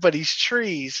tree, everybody's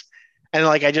trees," and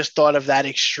like I just thought of that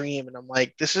extreme, and I'm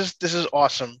like, this is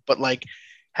awesome. But like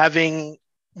having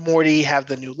Morty have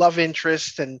the new love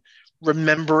interest and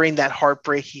remembering that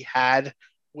heartbreak he had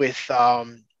with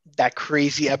that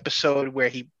crazy episode where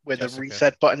the Jessica.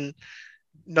 reset button.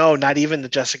 No, not even the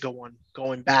Jessica one.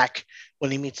 Going back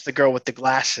when he meets the girl with the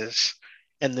glasses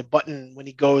and the button when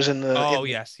he goes in the Oh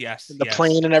in, yes, yes, in the yes.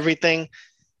 plane and everything.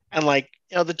 And like,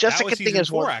 the That was Jessica thing season is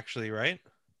four, one. actually, right?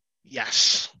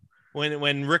 Yes.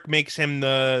 When Rick makes him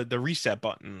the reset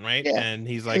button, right? Yeah. And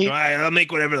he's And like, "All right, I'll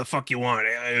make whatever the fuck you want.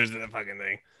 Here's the fucking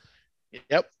thing."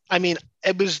 yep. I mean,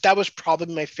 that was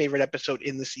probably my favorite episode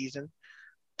in the season.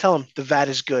 Tell him the vat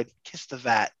is good. Kiss the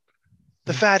vat.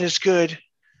 The vat is good.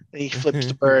 And he flips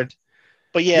the bird.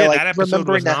 But yeah, Yeah, like that episode was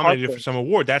remembering that nominated for heartbreak. some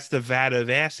award. That's the Vat of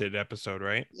Acid episode,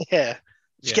 right? Yeah.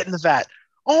 Just Yeah. get in the vat.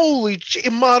 Holy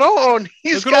Maron,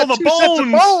 he's Look at all got the two sets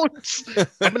of bones. bones.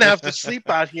 I'm gonna have to sleep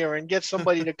out here and get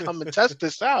somebody to come and test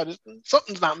this out.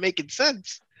 Something's not making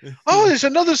sense. Oh, there's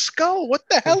another skull. What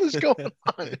the hell is going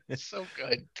on? It's so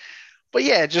good. But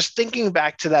yeah, just thinking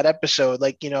back to that episode,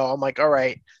 like, I'm like, all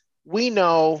right, we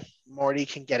know Morty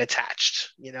can get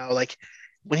attached. Like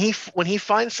when he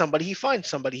finds somebody, he finds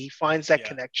somebody. He finds that Yeah.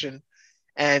 connection,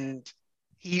 and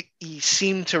he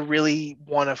seemed to really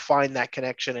want to find that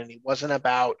connection, and he wasn't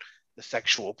about the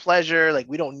sexual pleasure. Like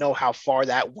we don't know how far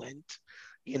that went,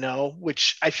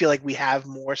 which I feel like we have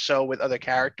more so with other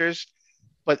characters.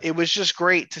 But it was just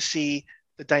great to see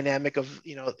the dynamic of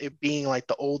it being like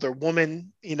the older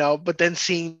woman, but then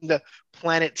seeing the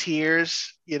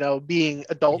Planeteers, being Yeah.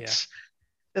 adults.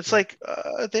 It's like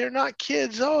they're not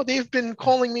kids. Oh, they've been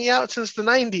calling me out since the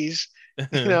 90s,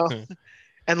 you know.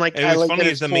 And like It I was like that funny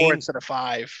is it's four instead of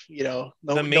five. the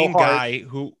No main heart. guy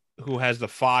who has the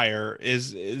fire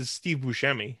is Steve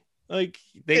Buscemi. Like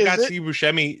they Is got it? Steve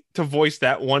Buscemi to voice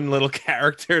that one little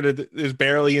character that is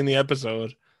barely in the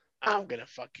episode. I'm gonna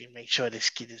fucking make sure this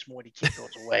kid, this Morty kid, goes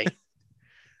away.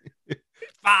 It's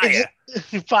Fire.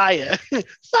 fire,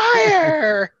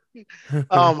 fire.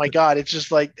 Oh my god! It's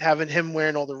just like having him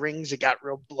wearing all the rings. It got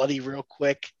real bloody real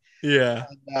quick. Yeah.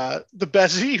 The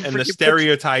best he And the freaking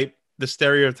puts.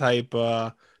 stereotype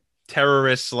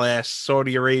terrorist slash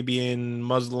Saudi Arabian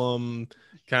Muslim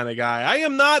kind of guy. I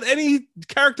am not any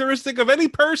characteristic of any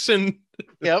person.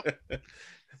 Yep.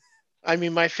 I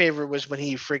mean, my favorite was when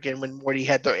Morty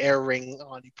had the air ring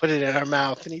on. He put it in her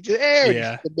mouth and he did air.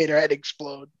 Yeah. It made her head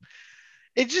explode.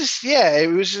 It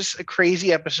was just a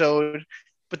crazy episode.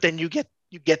 But then you get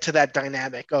to that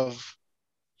dynamic of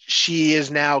she is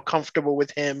now comfortable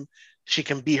with him. She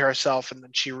can be herself, and then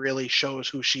she really shows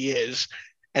who she is,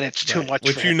 and it's too Right. much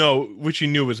for him. Which you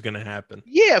knew was going to happen.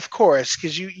 Yeah, of course,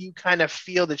 because you kind of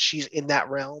feel that she's in that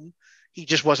realm. He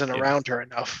just wasn't Yeah. around her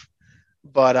enough.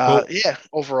 But Well, yeah,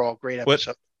 overall, great what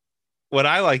episode. what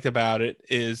I liked about it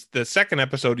is the second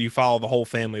episode, you follow the whole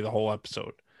family the whole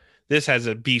episode. This has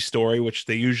a B story, which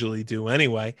they usually do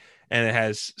anyway, and it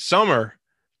has Summer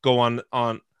go on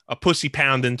a pussy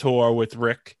pounding tour with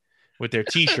Rick with their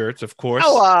T-shirts, of course.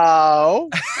 Hello.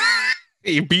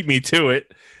 You beat me to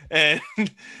it, and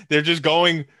they're just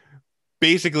going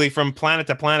basically from planet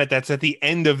to planet. That's at the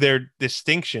end of their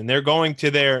distinction. They're going to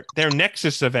their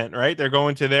Nexus event, right? They're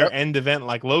going to their Yep. end event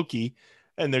like Loki,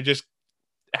 and they're just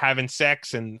having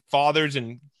sex, and fathers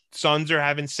and sons are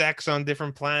having sex on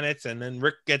different planets, and then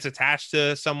Rick gets attached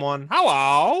to someone,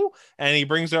 hello, and he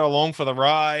brings her along for the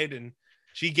ride, and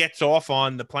she gets off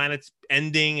on the planet's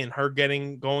ending and her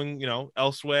getting going,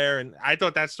 elsewhere. And I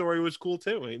thought that story was cool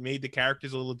too. It made the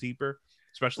characters a little deeper,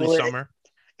 especially Well, Summer.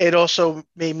 it also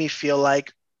made me feel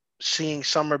like seeing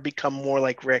Summer become more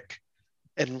like Rick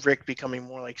and Rick becoming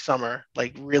more like Summer,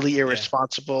 like really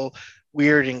irresponsible,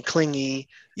 weird and clingy.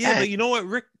 Yeah, And but you know what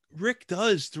Rick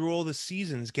does through all the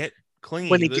seasons, get clingy,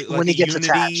 when like he a gets unity,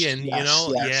 attached, and yes,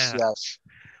 yeah. yes.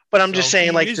 But I'm just So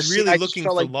saying, he like is really I just looking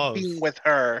felt for like love. being with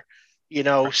her,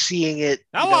 seeing it,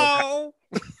 Hello.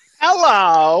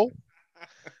 hello.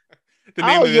 The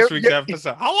name of this week's You're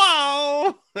episode.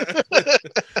 Hello.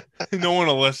 No one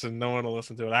will listen. No one will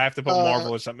listen to it. I have to put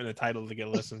Marvel or something in the title to get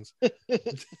listens.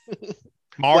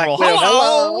 Marvel. Widow,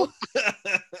 Hello.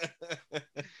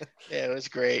 Yeah, it was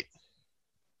great.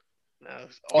 No, it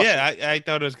was awesome. Yeah, I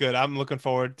thought it was good. I'm looking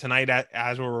forward tonight.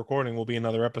 As we're recording, will be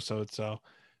another episode, so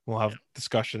we'll have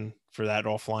discussion for that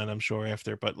offline, I'm sure,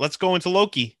 after. But let's go into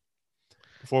Loki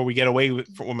before we get away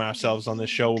from ourselves on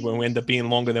this show when we end up being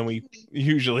longer than we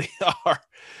usually are.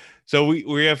 So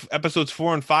we have episodes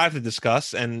 4 and 5 to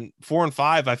discuss, and 4 and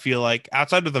 5, I feel like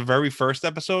outside of the very first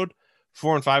episode,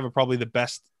 4 and 5 are probably the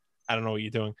best. I don't know what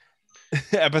you're doing.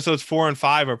 Episodes 4 and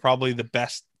 5 are probably the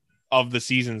best of the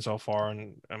season so far,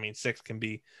 and I mean 6 can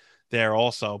be there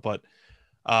also. But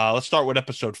let's start with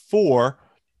episode 4.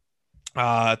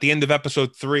 At the end of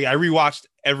episode 3, I rewatched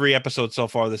every episode so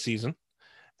far this season.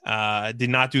 Did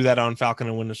not do that on Falcon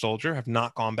and Winter Soldier. Have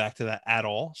not gone back to that at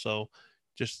all. So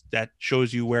just that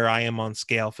shows you where I am on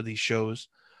scale for these shows.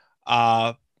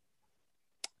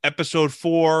 Episode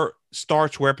 4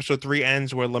 starts where episode 3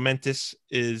 ends, where Lamentis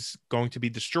is going to be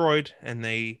destroyed, and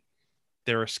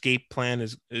their escape plan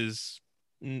is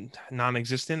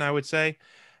non-existent, I would say.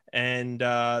 And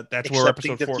that's where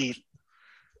episode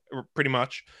 4 pretty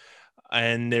much.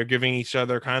 And they're giving each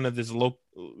other kind of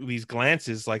these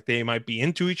glances like they might be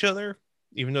into each other,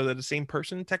 even though they're the same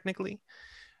person technically.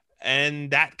 And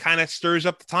that kind of stirs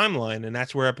up the timeline, and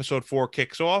that's where episode 4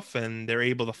 kicks off, and they're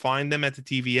able to find them at the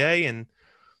TVA, and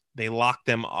they lock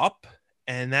them up.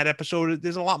 And that episode,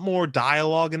 there's a lot more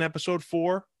dialogue in episode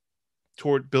 4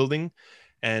 toward building,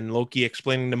 and Loki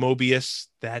explaining to Mobius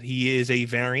that he is a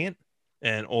variant,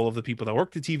 and all of the people that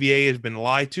work the TVA has been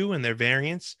lied to, and their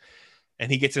variants.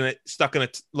 And he gets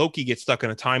Loki gets stuck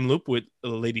in a time loop with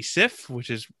Lady Sif, which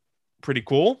is pretty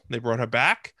cool. They brought her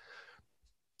back.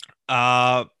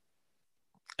 And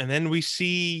then we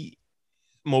see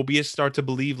Mobius start to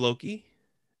believe Loki.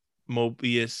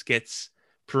 Mobius gets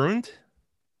pruned.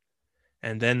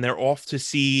 And then they're off to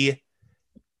see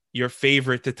your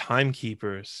favorite, the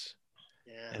Timekeepers.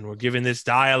 Yeah. And we're given this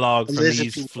dialogue from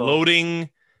these floating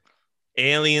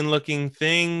alien-looking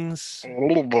things.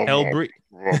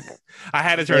 I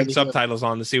had to turn subtitles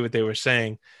on to see what they were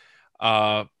saying.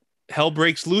 Hell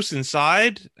breaks loose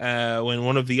inside when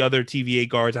one of the other TVA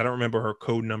guards, I don't remember her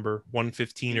code number,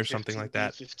 115 or something like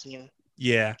that. 15.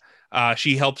 Yeah.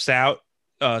 She helps out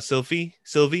Sylvie.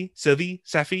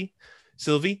 Sexy.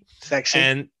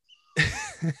 And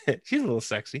she's a little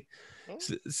sexy.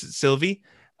 Sylvie.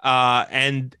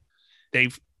 And they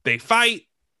fight.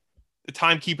 The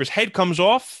Timekeeper's head comes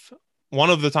off.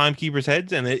 One of the Timekeeper's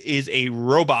heads, and it is a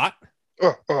robot.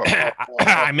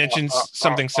 I mentioned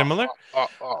something similar.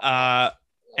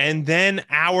 And then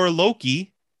our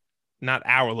Loki, not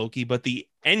our Loki, but the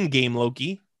Endgame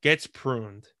Loki gets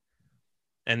pruned.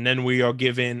 And then we are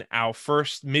given our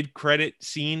first mid-credit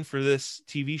scene for this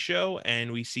TV show,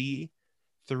 and we see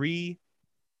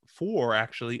 4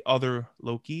 actually other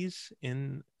Lokis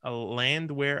in a land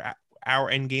where our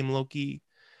Endgame Loki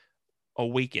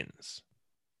awakens.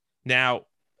 Now,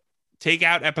 take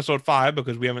out episode 5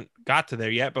 because we haven't got to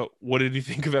there yet, but what did you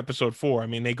think of episode 4? I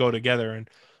mean, they go together and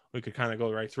we could kind of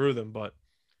go right through them, but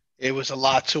it was a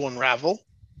lot to unravel.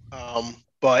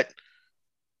 But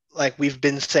like we've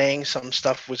been saying, some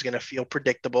stuff was going to feel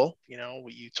predictable.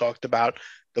 You talked about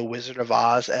the Wizard of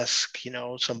Oz-esque,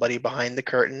 somebody behind the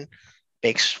curtain.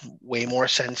 Makes way more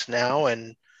sense now.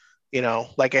 And,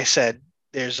 like I said,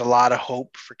 there's a lot of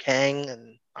hope for Kang,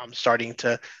 and I'm starting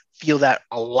to feel that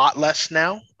a lot less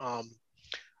now. I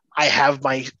A have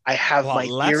lot my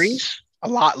less theories, a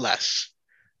lot less.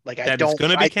 Like I that it's don't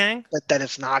gonna be I Kang. that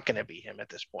it's not going to be him at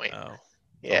this point. Oh, oh,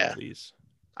 Yeah. please.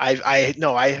 I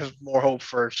no, I have more hope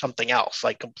for something else.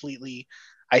 Like completely,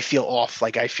 I feel off.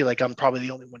 Like I feel like I'm probably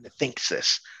the only one that thinks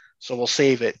this. So we'll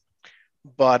save it.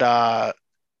 But I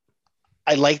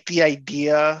like the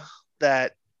idea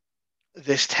that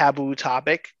this taboo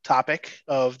topic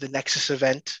of the Nexus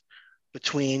event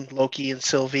between Loki and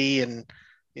Sylvie, and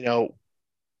you know,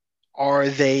 are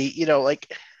they,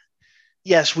 like,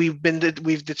 yes, we've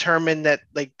determined that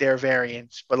like they're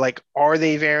variants, but like, are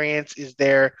they variants? Is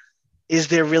there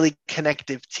really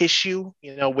connective tissue,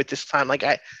 with this time? Like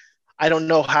I don't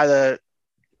know how to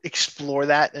explore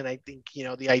that. And I think,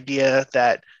 the idea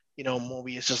that,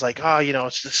 Mobius is like, oh,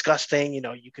 it's disgusting,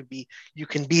 you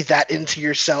can be that into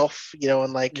yourself,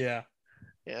 and like, Yeah.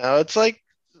 it's like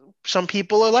some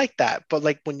people are like that. But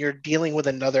like when you're dealing with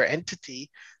another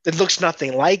entity that looks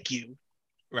nothing like you,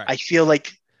 Right. I feel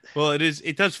like, Well, it is.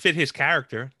 It does fit his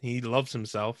character. He loves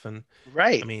himself, and I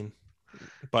right. mean,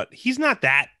 but he's not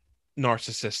that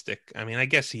narcissistic. I mean, I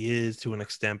guess he is to an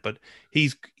extent, but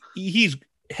he's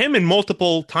him in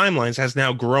multiple timelines has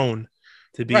now grown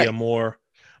to be a Right. more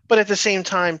But at the same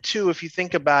time, too, if you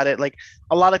think about it, like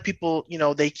a lot of people,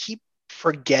 they keep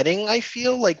forgetting, I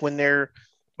feel like when they're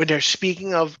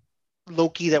speaking of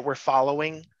Loki that we're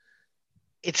following,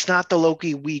 it's not the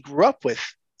Loki we grew up with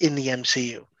in the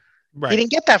MCU. He right.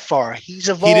 didn't get that far. He's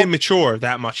He didn't evolved mature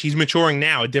that much. He's maturing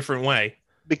now a different way.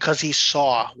 because he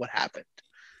saw what happened.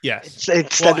 Yes. It's, Well,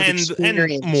 instead of and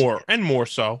experiencing it. more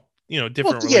so, Well,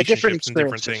 different yeah, different relationships and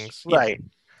different experiences. things. Yeah. Right.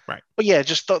 Right. But yeah,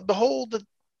 just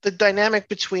the dynamic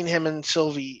between him and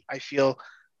Sylvie, I feel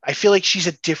like she's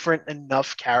a different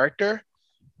enough character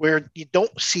where you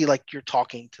don't see like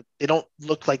they don't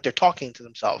look like they're talking to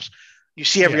themselves. You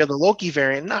see every Yeah. other Loki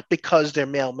variant, not because they're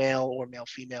male male or male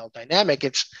female dynamic.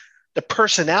 It's the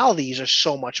personalities are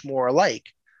so much more alike.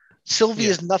 Sylvie Yeah.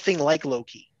 is nothing like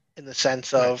Loki in the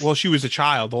sense Right. of, Well, she was a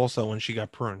child also when she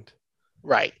got pruned.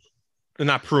 right.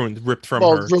 Not pruned, ripped from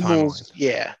Well, her timeline. removed,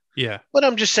 yeah. Yeah. But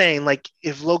I'm just saying, like,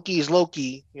 if Loki is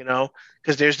Loki,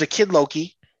 because there's the kid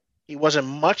Loki. He wasn't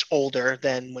much older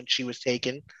than when she was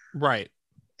taken, Right.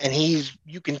 and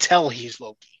you can tell he's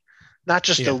Loki. Not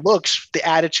just the Yeah. looks, the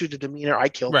attitude, the demeanor. I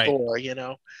killed Right. Thor.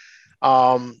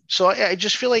 So I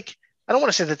just feel like I don't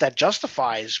want to say that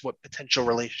justifies what potential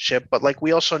relationship, but like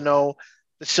we also know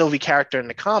the Sylvie character in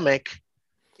the comic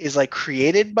is like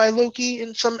created by Loki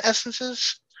in some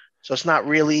essences, so it's not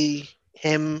really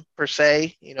him per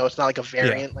se. It's not like a Yeah.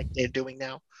 variant like they're doing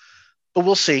now. But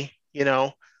we'll see.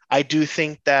 I do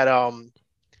think that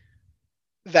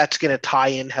that's going to tie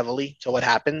in heavily to what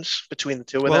happens between the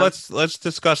two of Well, them. let's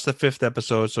discuss the fifth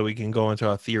episode so we can go into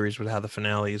our theories with how the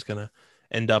finale is gonna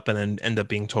end up and then end up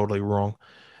being totally wrong.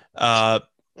 Uh,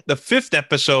 the fifth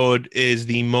episode is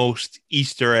the most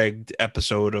Easter egged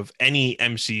episode of any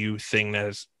MCU thing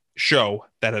show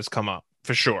that has come up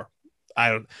for sure.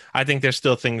 I think there's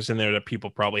still things in there that people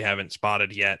probably haven't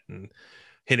spotted yet and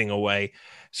hitting away.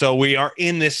 So we are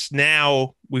in this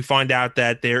now. We find out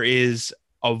that there is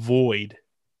a void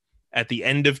at the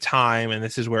end of time, and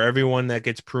this is where everyone that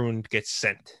gets pruned gets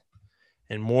sent.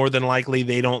 And more than likely,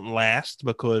 they don't last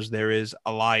because there is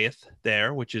Alioth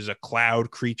there, which is a cloud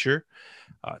creature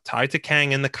tied to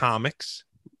Kang in the comics.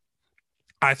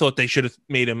 I thought they should have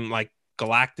made him like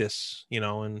Galactus,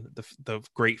 in the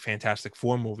great Fantastic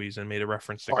Four movies, and made a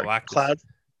reference to Fart Galactus. cloud,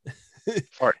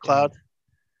 fart cloud.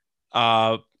 And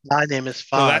uh, My name is so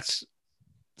Fart.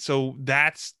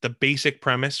 that's the basic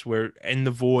premise. We're in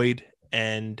the void,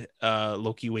 and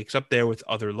Loki wakes up there with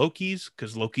other Lokis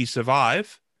because Loki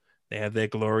survive. They have their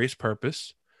glorious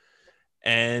purpose.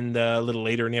 And a little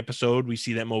later in the episode, we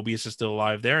see that Mobius is still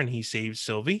alive there, and he saves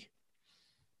Sylvie.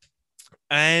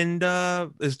 And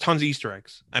there's tons of Easter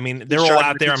eggs. I mean, He's they're all driving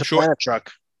out a there. Pizza Planet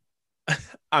truck.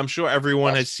 I'm sure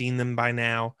everyone has Yes. seen them by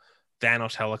now.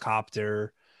 Thanos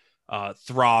helicopter,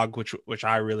 Throg, which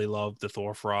I really love, the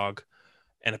Thor frog.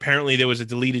 And apparently there was a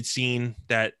deleted scene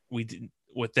that we did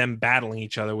with them battling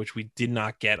each other, which we did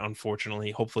not get,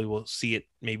 unfortunately. Hopefully we'll see it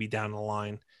maybe down the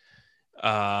line.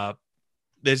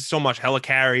 There's so much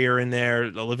helicarrier in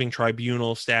there, the living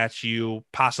tribunal statue,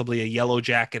 possibly a yellow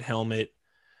jacket helmet.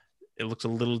 It looks a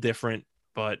little different,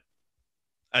 but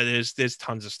there's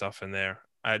tons of stuff in there.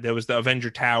 There was the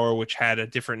Avenger Tower, which had a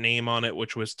different name on it,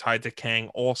 which was tied to Kang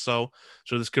also.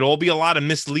 So this could all be a lot of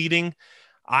misleading.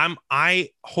 I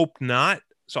hope not.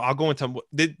 So I'll go into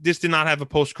this. Did not have a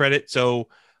post credit. So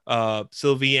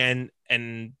Sylvie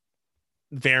and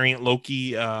variant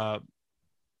Loki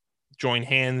join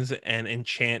hands and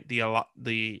enchant the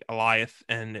Alioth,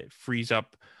 and it frees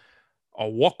up a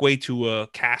walkway to a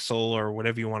castle or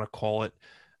whatever you want to call it,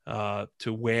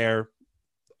 to where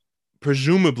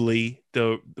presumably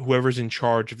whoever's in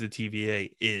charge of the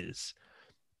TVA is.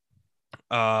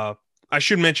 I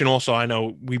should mention also, I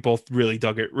know we both really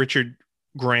dug it. Richard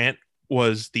Grant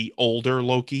was the older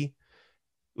Loki,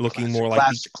 looking more like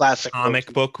the classic comic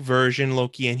Loki. book version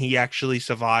Loki, and he actually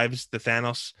survives the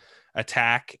Thanos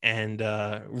attack and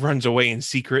runs away in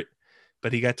secret.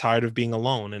 But he got tired of being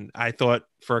alone, and I thought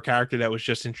for a character that was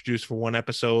just introduced for one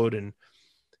episode and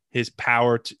his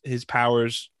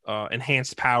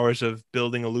enhanced powers of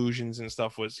building illusions and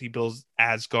stuff, was he builds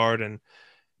Asgard, and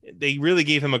they really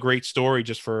gave him a great story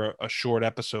just for a short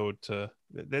episode.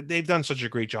 They've done such a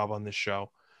great job on this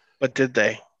show. But did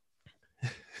they?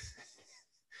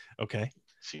 Okay.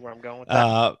 See where I'm going with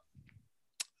that?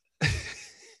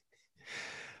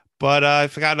 But I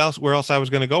forgot where else I was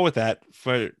going to go with that.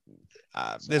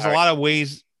 There's a lot of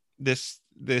ways this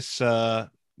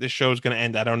show is going to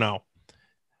end. I don't know.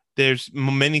 There's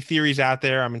many theories out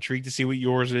there. I'm intrigued to see what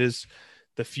yours is.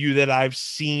 The few that I've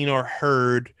seen or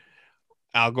heard,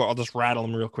 I'll just rattle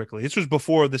them real quickly. This was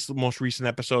before this most recent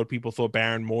episode. People thought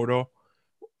Baron Mordo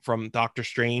from Doctor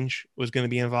Strange was going to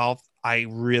be involved. I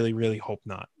really, really hope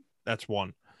not. That's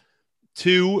one.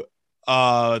 Two,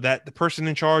 that the person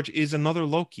in charge is another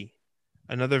Loki,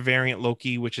 another variant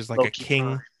Loki, which is like Loki a king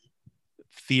Prime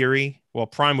theory. Well,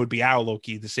 Prime would be our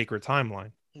Loki, the sacred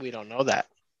timeline. We don't know that.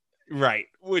 Right.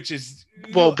 Which is,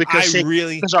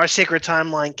 because our sacred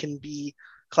timeline can be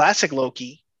classic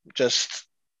Loki, just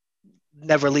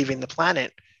never leaving the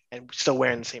planet and still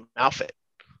wearing the same outfit,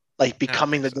 like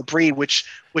becoming the debris, which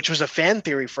was a fan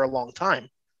theory for a long time,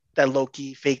 that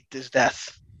Loki faked his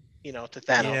death, to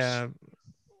Thanos.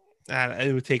 Yeah,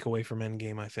 it would take away from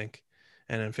Endgame, I think,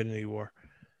 and Infinity War.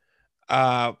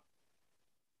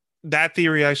 That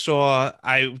theory I saw,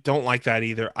 I don't like that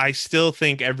either. I still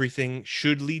think everything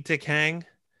should lead to Kang.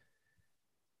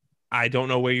 I don't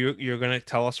know where you're going to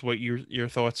tell us what your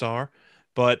thoughts are,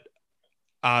 but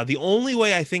the only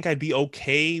way I think I'd be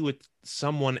okay with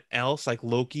someone else like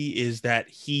Loki is that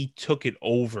he took it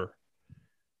over,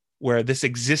 where this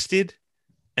existed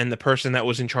and the person that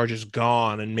was in charge is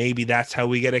gone, and maybe that's how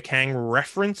we get a Kang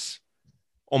reference,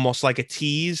 almost like a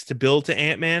tease to build to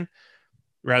Ant-Man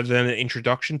rather than an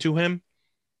introduction to him.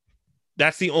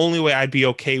 That's the only way I'd be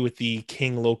okay with the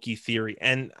King Loki theory.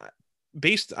 And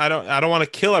I don't want to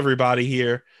kill everybody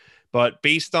here, but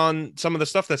based on some of the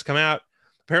stuff that's come out,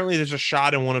 apparently there's a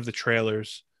shot in one of the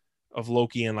trailers of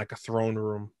Loki in like a throne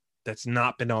room that's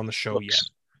not been on the show yet.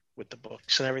 With the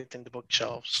books and everything, the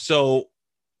bookshelves. So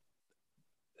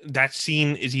that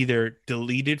scene is either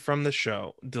deleted from the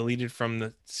show, deleted from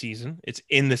the season, it's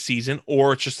in the season,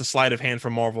 or it's just a sleight of hand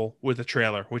from Marvel with a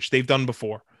trailer, which they've done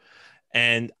before.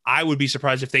 And I would be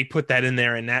surprised if they put that in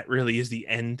there and that really is the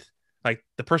end. Like,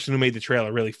 the person who made the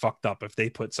trailer really fucked up if they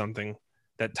put something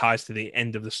that ties to the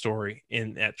end of the story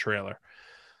in that trailer.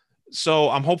 So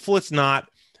I'm hopeful it's not.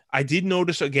 I did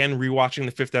notice, again, rewatching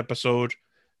the 5th episode,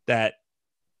 that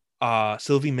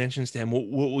Sylvie mentions to him, what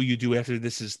will you do after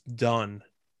this is done?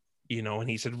 And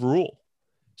he said, rule.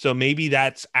 So maybe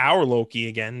that's our Loki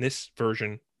again, this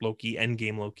version Loki,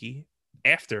 Endgame Loki,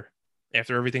 after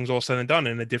everything's all said and done,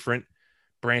 in a different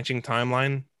branching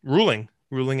timeline, ruling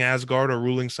Asgard or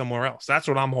ruling somewhere else. That's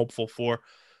what I'm hopeful for.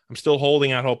 I'm still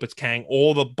holding out hope it's Kang.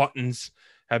 All the buttons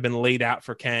have been laid out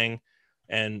for Kang.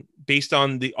 And based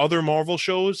on the other Marvel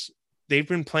shows, they've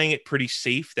been playing it pretty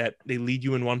safe, that they lead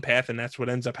you in one path and that's what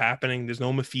ends up happening. There's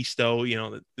no Mephisto,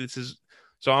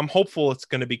 so I'm hopeful it's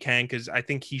going to be Kang, because I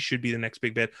think he should be the next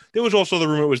big bad. There was also the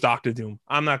rumor it was Doctor Doom.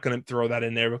 I'm not going to throw that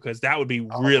in there because that would be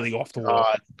really off the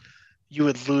wall. You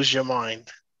would lose your mind.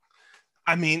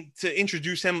 I mean, to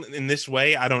introduce him in this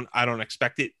way, I don't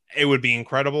expect it. It would be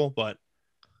incredible, but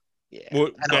yeah,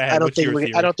 I don't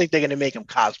think they're going to make him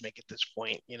cosmic at this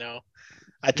point.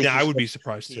 I think I would be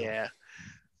surprised too. Yeah,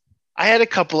 I had a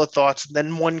couple of thoughts, and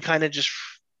then one kind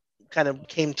of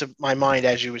came to my mind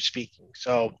as you were speaking.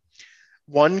 So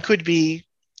one could be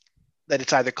that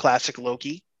it's either classic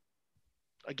Loki,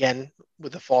 again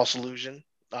with a false illusion,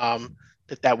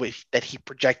 that he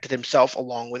projected himself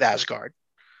along with Asgard,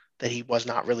 that he was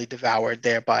not really devoured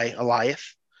there by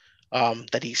Alioth,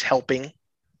 that he's helping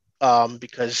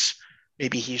because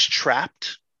maybe he's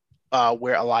trapped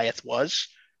where Alioth was,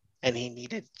 and he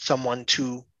needed someone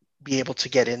to be able to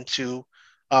get into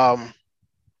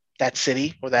that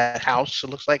city or that house. It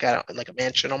looks like a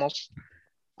mansion almost.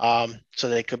 So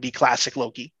that it could be classic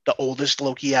Loki, the oldest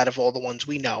Loki out of all the ones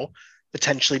we know,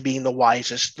 potentially being the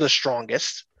wisest, the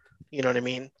strongest. You know what I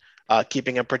mean?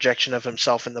 keeping a projection of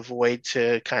himself in the void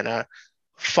to kind of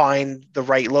find the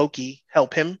right Loki,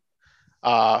 help him.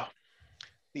 Uh,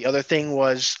 the other thing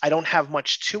was I don't have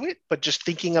much to it, but just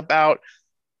thinking about,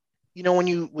 when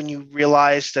you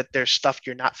realize that there's stuff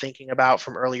you're not thinking about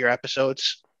from earlier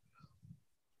episodes.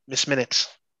 Miss Minutes.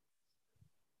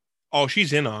 Oh,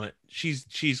 she's in on it. She's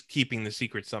keeping the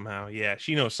secret somehow. Yeah,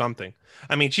 she knows something.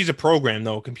 I mean, she's a program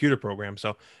though, a computer program.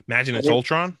 So imagine it's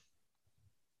Ultron.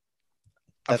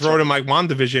 I'll That's throw it what in my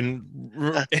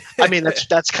WandaVision. I mean,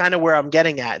 that's kind of where I'm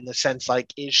getting at, in the sense,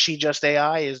 like, is she just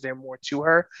AI? Is there more to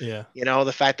her? Yeah.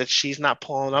 The fact that she's not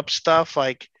pulling up stuff,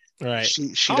 like, Right.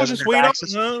 she I'll doesn't just have wait up,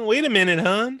 access. hon. Wait a minute,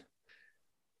 hon.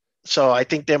 So I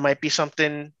think there might be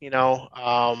something,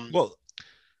 Well,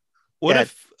 what yeah,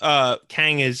 if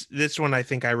Kang is this one? I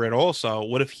think I read also.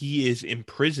 What if he is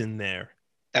imprisoned there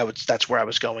that's where I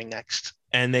was going next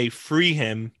and they free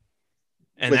him,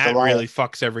 and with the that lion. really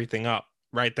fucks everything up,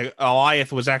 right? The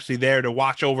Goliath was actually there to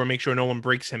watch over, make sure no one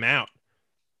breaks him out.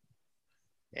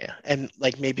 Yeah, and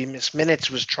like maybe Miss Minutes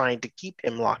was trying to keep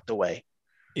him locked away.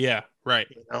 Yeah, right.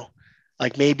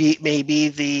 Like maybe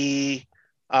the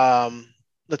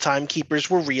timekeepers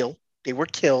were real. They were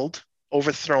killed,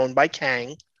 overthrown by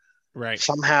Kang. Right.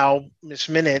 Somehow Miss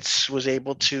Minutes was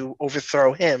able to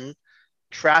overthrow him,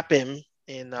 trap him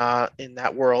in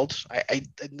that world.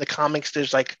 In the comics,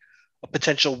 there's like a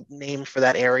potential name for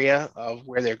that area of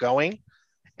where they're going,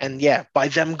 and yeah, by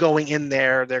them going in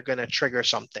there, they're gonna trigger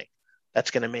something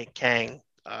that's gonna make Kang.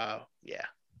 Yeah,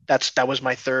 that was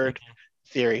my third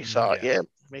theory. So yeah, it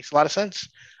makes a lot of sense.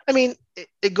 I mean,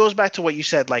 it goes back to what you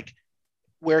said. Like,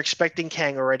 we're expecting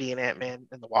Kang already in Ant-Man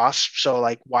and the Wasp, so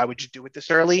like, why would you do it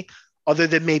this early? Other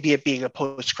than maybe it being a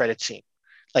post-credit scene.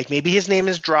 Like, maybe his name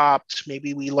is dropped,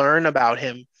 maybe we learn about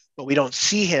him, but we don't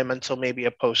see him until maybe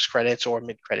a post-credits or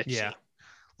mid-credit scene.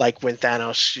 Like when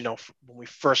Thanos, when we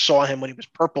first saw him when he was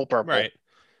purple. Right.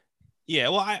 Yeah,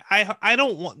 well, I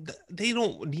don't want, they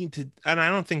don't need to, and I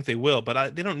don't think they will,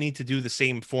 but they don't need to do the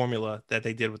same formula that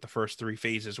they did with the first three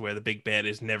phases, where the big bad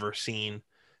is never seen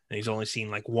and he's only seen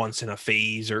like once in a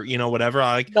phase, or whatever.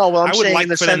 Like, no, well, I would saying like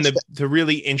for them that, to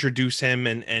really introduce him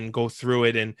and go through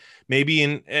it, and maybe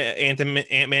in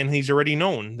Ant-Man he's already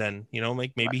known. Then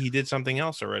like maybe he did something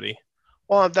else already.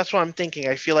 well, that's what I'm thinking.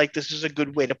 I feel like this is a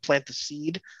good way to plant the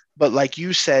seed. But like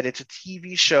you said, it's a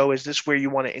TV show. Is this where you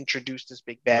want to introduce this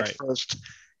big bad first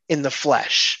in the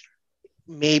flesh?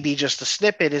 Maybe just a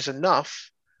snippet is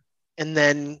enough, and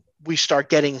then we start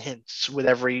getting hints with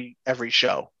every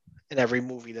show and every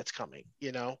movie that's coming.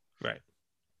 Right.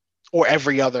 Or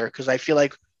every other, because I feel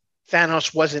like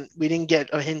Thanos wasn't. We didn't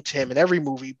get a hint to him in every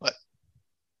movie, but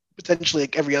potentially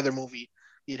like every other movie,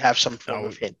 you'd have some form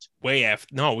of hint. Way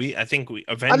after, no, I think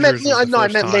Avengers. I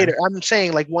meant later. I'm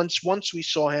saying like once we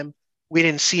saw him, we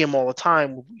didn't see him all the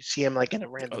time. We see him like in a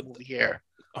random movie here.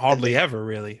 Hardly ever,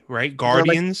 really, right?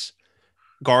 Guardians,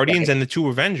 right. And the two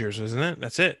Avengers, isn't it?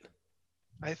 That's it.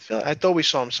 I thought we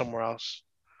saw him somewhere else.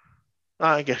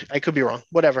 I guess I could be wrong.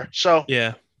 Whatever. So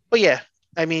yeah, but yeah,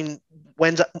 I mean,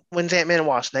 when's Ant-Man and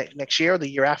Wasp next year or the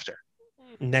year after?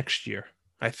 Next year,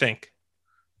 I think.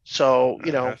 So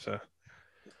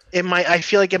it might. I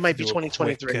feel like it might be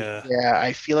 2023. Yeah,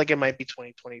 I feel like it might be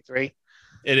 2023.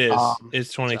 It is.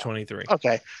 It's 2023. So,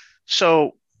 okay,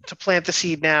 so to plant the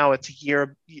seed now, it's a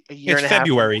year it's and a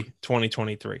February half.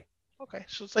 2023. Okay,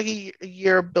 so it's like a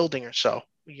year of building or so,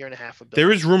 a year and a half of building.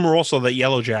 There is rumor also that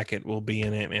Yellow Jacket will be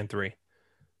in Ant-Man 3.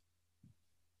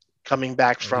 Coming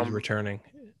back from he's returning.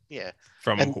 Yeah.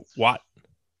 From what?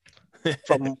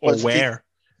 From or where?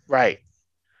 Right.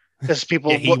 Because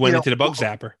people he went into the bug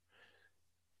zapper.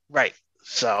 Right.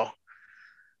 So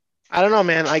I don't know,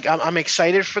 man. Like I'm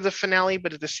excited for the finale,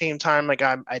 but at the same time, like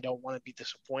I don't want to be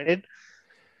disappointed.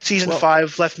 Season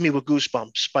 5 left me with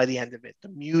goosebumps by the end of it. The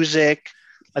music,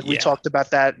 like we talked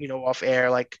about that, off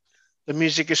air. Like the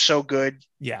music is so good.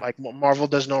 Yeah. Like Marvel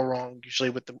does no wrong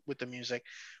usually with the music,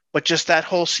 but just that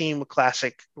whole scene with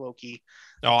classic Loki.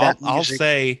 No, I'll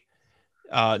say,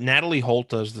 Natalie Holt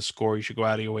does the score. You should go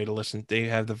out of your way to listen. They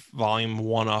have the volume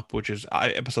 1 up, which is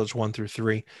episodes 1 through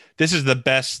 3. This is the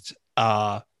best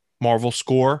Marvel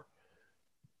score,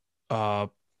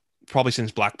 probably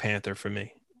since Black Panther for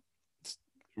me. It's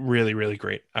really, really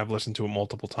great. I've listened to it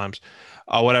multiple times.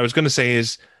 What I was going to say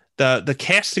is the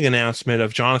casting announcement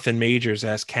of Jonathan Majors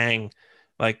as Kang,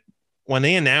 like when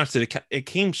they announced it, it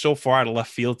came so far out of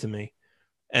left field to me.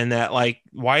 And that, like,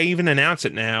 why even announce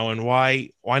it now? And why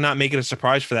not make it a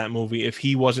surprise for that movie if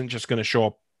he wasn't just going to show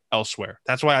up elsewhere?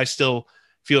 That's why I still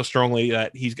feel strongly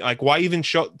that he's like, why even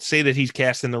say that he's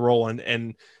cast in the role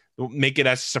and make it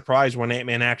as a surprise when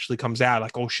Ant-Man actually comes out?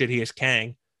 Like, oh shit, he is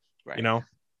Kang, right.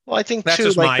 Well, Well, I think That's too,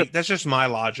 just like that's just my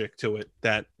logic to it,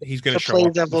 that he's going to to show play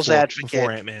up devil's before advocate.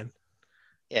 Ant-Man.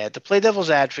 Yeah, to play devil's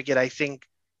advocate, I think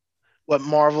what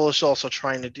Marvel is also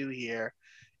trying to do here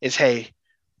is, hey,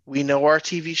 we know our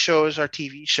TV shows are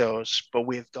TV shows, but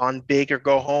we've gone big or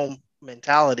go home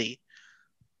mentality.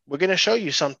 We're going to show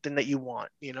you something that you want.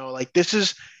 Like this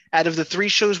is out of the three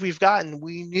shows we've gotten,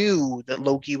 we knew that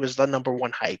Loki was the number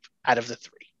one hype out of the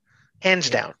three, hands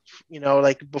Yeah. down.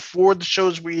 Like before the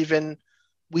shows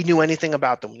we knew anything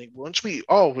about them. Once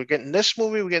we're getting this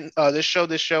movie, we're getting this show,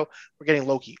 we're getting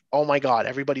Loki. Oh my God,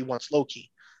 everybody wants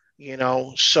Loki.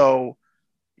 So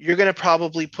you're going to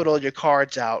probably put all your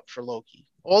cards out for Loki.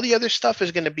 All the other stuff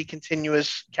is going to be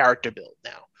continuous character build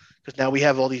now, because now we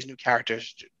have all these new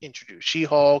characters to introduce.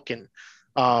 She-Hulk and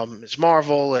Ms.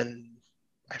 Marvel, and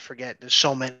I forget. There's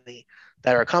so many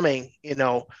that are coming.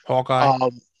 Hawkeye,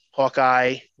 Um,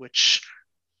 Hawkeye, which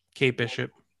Kate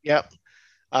Bishop. yep.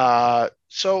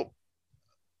 So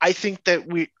I think that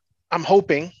I'm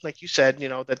hoping, like you said,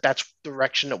 that that's the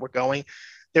direction that we're going.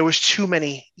 There was too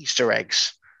many Easter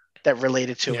eggs that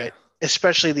related to Yeah. it,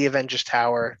 especially the Avengers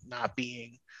Tower not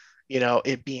being,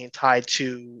 it being tied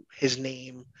to his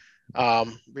name.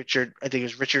 Richard, I think it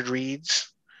was Richard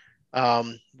Reed's,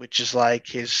 which is like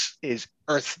his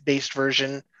Earth-based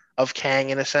version of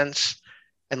Kang in a sense,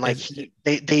 and like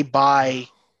they buy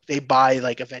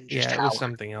like Avengers Yeah, it was Tower,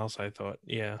 something else, I thought.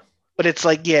 Yeah. but it's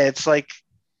like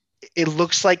it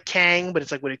looks like Kang, but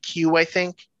it's like with a Q, I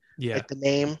think, Yeah. like the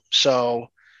name.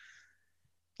 So,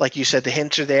 like you said, the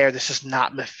hints are there. This is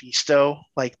not Mephisto.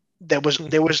 Like there was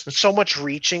so much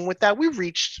reaching with that. We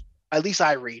reached, at least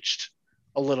I reached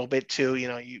a little bit too.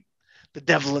 The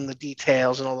devil in the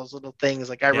details and all those little things.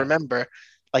 Like I Yeah. remember,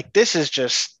 like this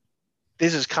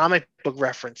is comic book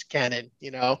reference canon.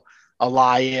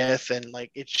 Alioth, and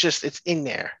like it's in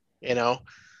there.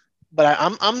 But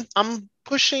I'm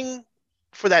pushing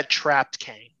for that trapped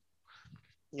Kang,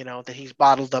 that he's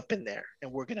bottled up in there,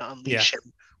 and we're going to Yeah. unleash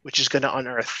him, which is going to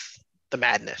unearth the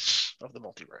madness of the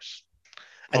multiverse.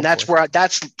 And Hopefully.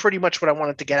 that's pretty much what I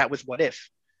wanted to get at with What If,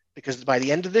 because by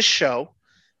the end of this show,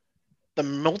 the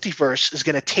multiverse is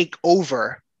going to take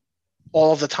over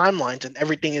all of the timelines, and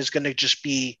everything is going to just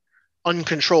be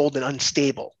uncontrolled and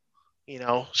unstable.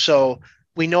 So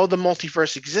we know the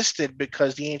multiverse existed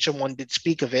because the Ancient One did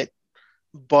speak of it,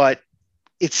 but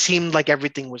it seemed like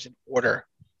everything was in order.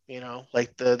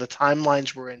 Like the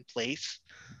timelines were in place.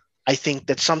 I think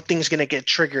that something's going to get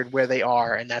triggered where they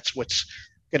are, and that's what's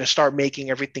going to start making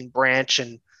everything branch.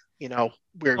 And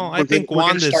we're Well, I we're going think we're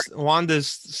going to start. Wanda's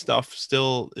stuff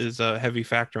still is a heavy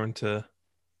factor into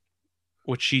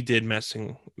what she did,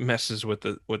 messes with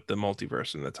the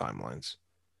multiverse and the timelines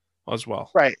as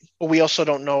well. Right, but we also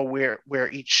don't know where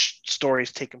each story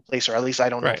is taking place, or at least I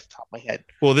don't know Right. off the top of my head.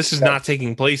 Well, this is So, not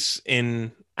taking place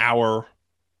in our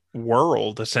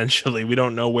world, essentially. We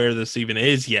don't know where this even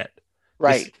is yet. This,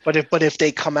 right, but if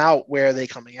they come out, where are they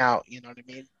coming out? You know what I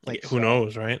mean? Like, who so,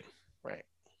 knows, right? right.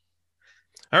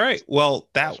 All right. Well,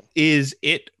 that Awesome. is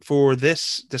it for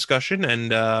this discussion,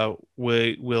 and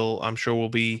I'm sure we'll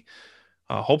be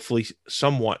hopefully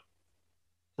somewhat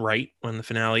right when the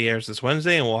finale airs this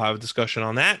Wednesday, and we'll have a discussion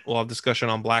on that. We'll have discussion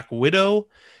on Black Widow,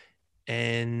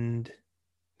 and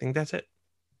I think that's it.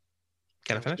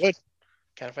 Can I Sounds finish? good.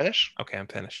 Can I finish? Okay, I'm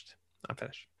finished. I'm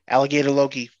finished. Alligator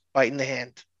Loki biting the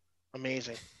hand.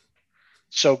 Amazing.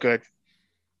 So good.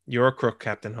 You're a crook,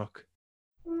 Captain Hook.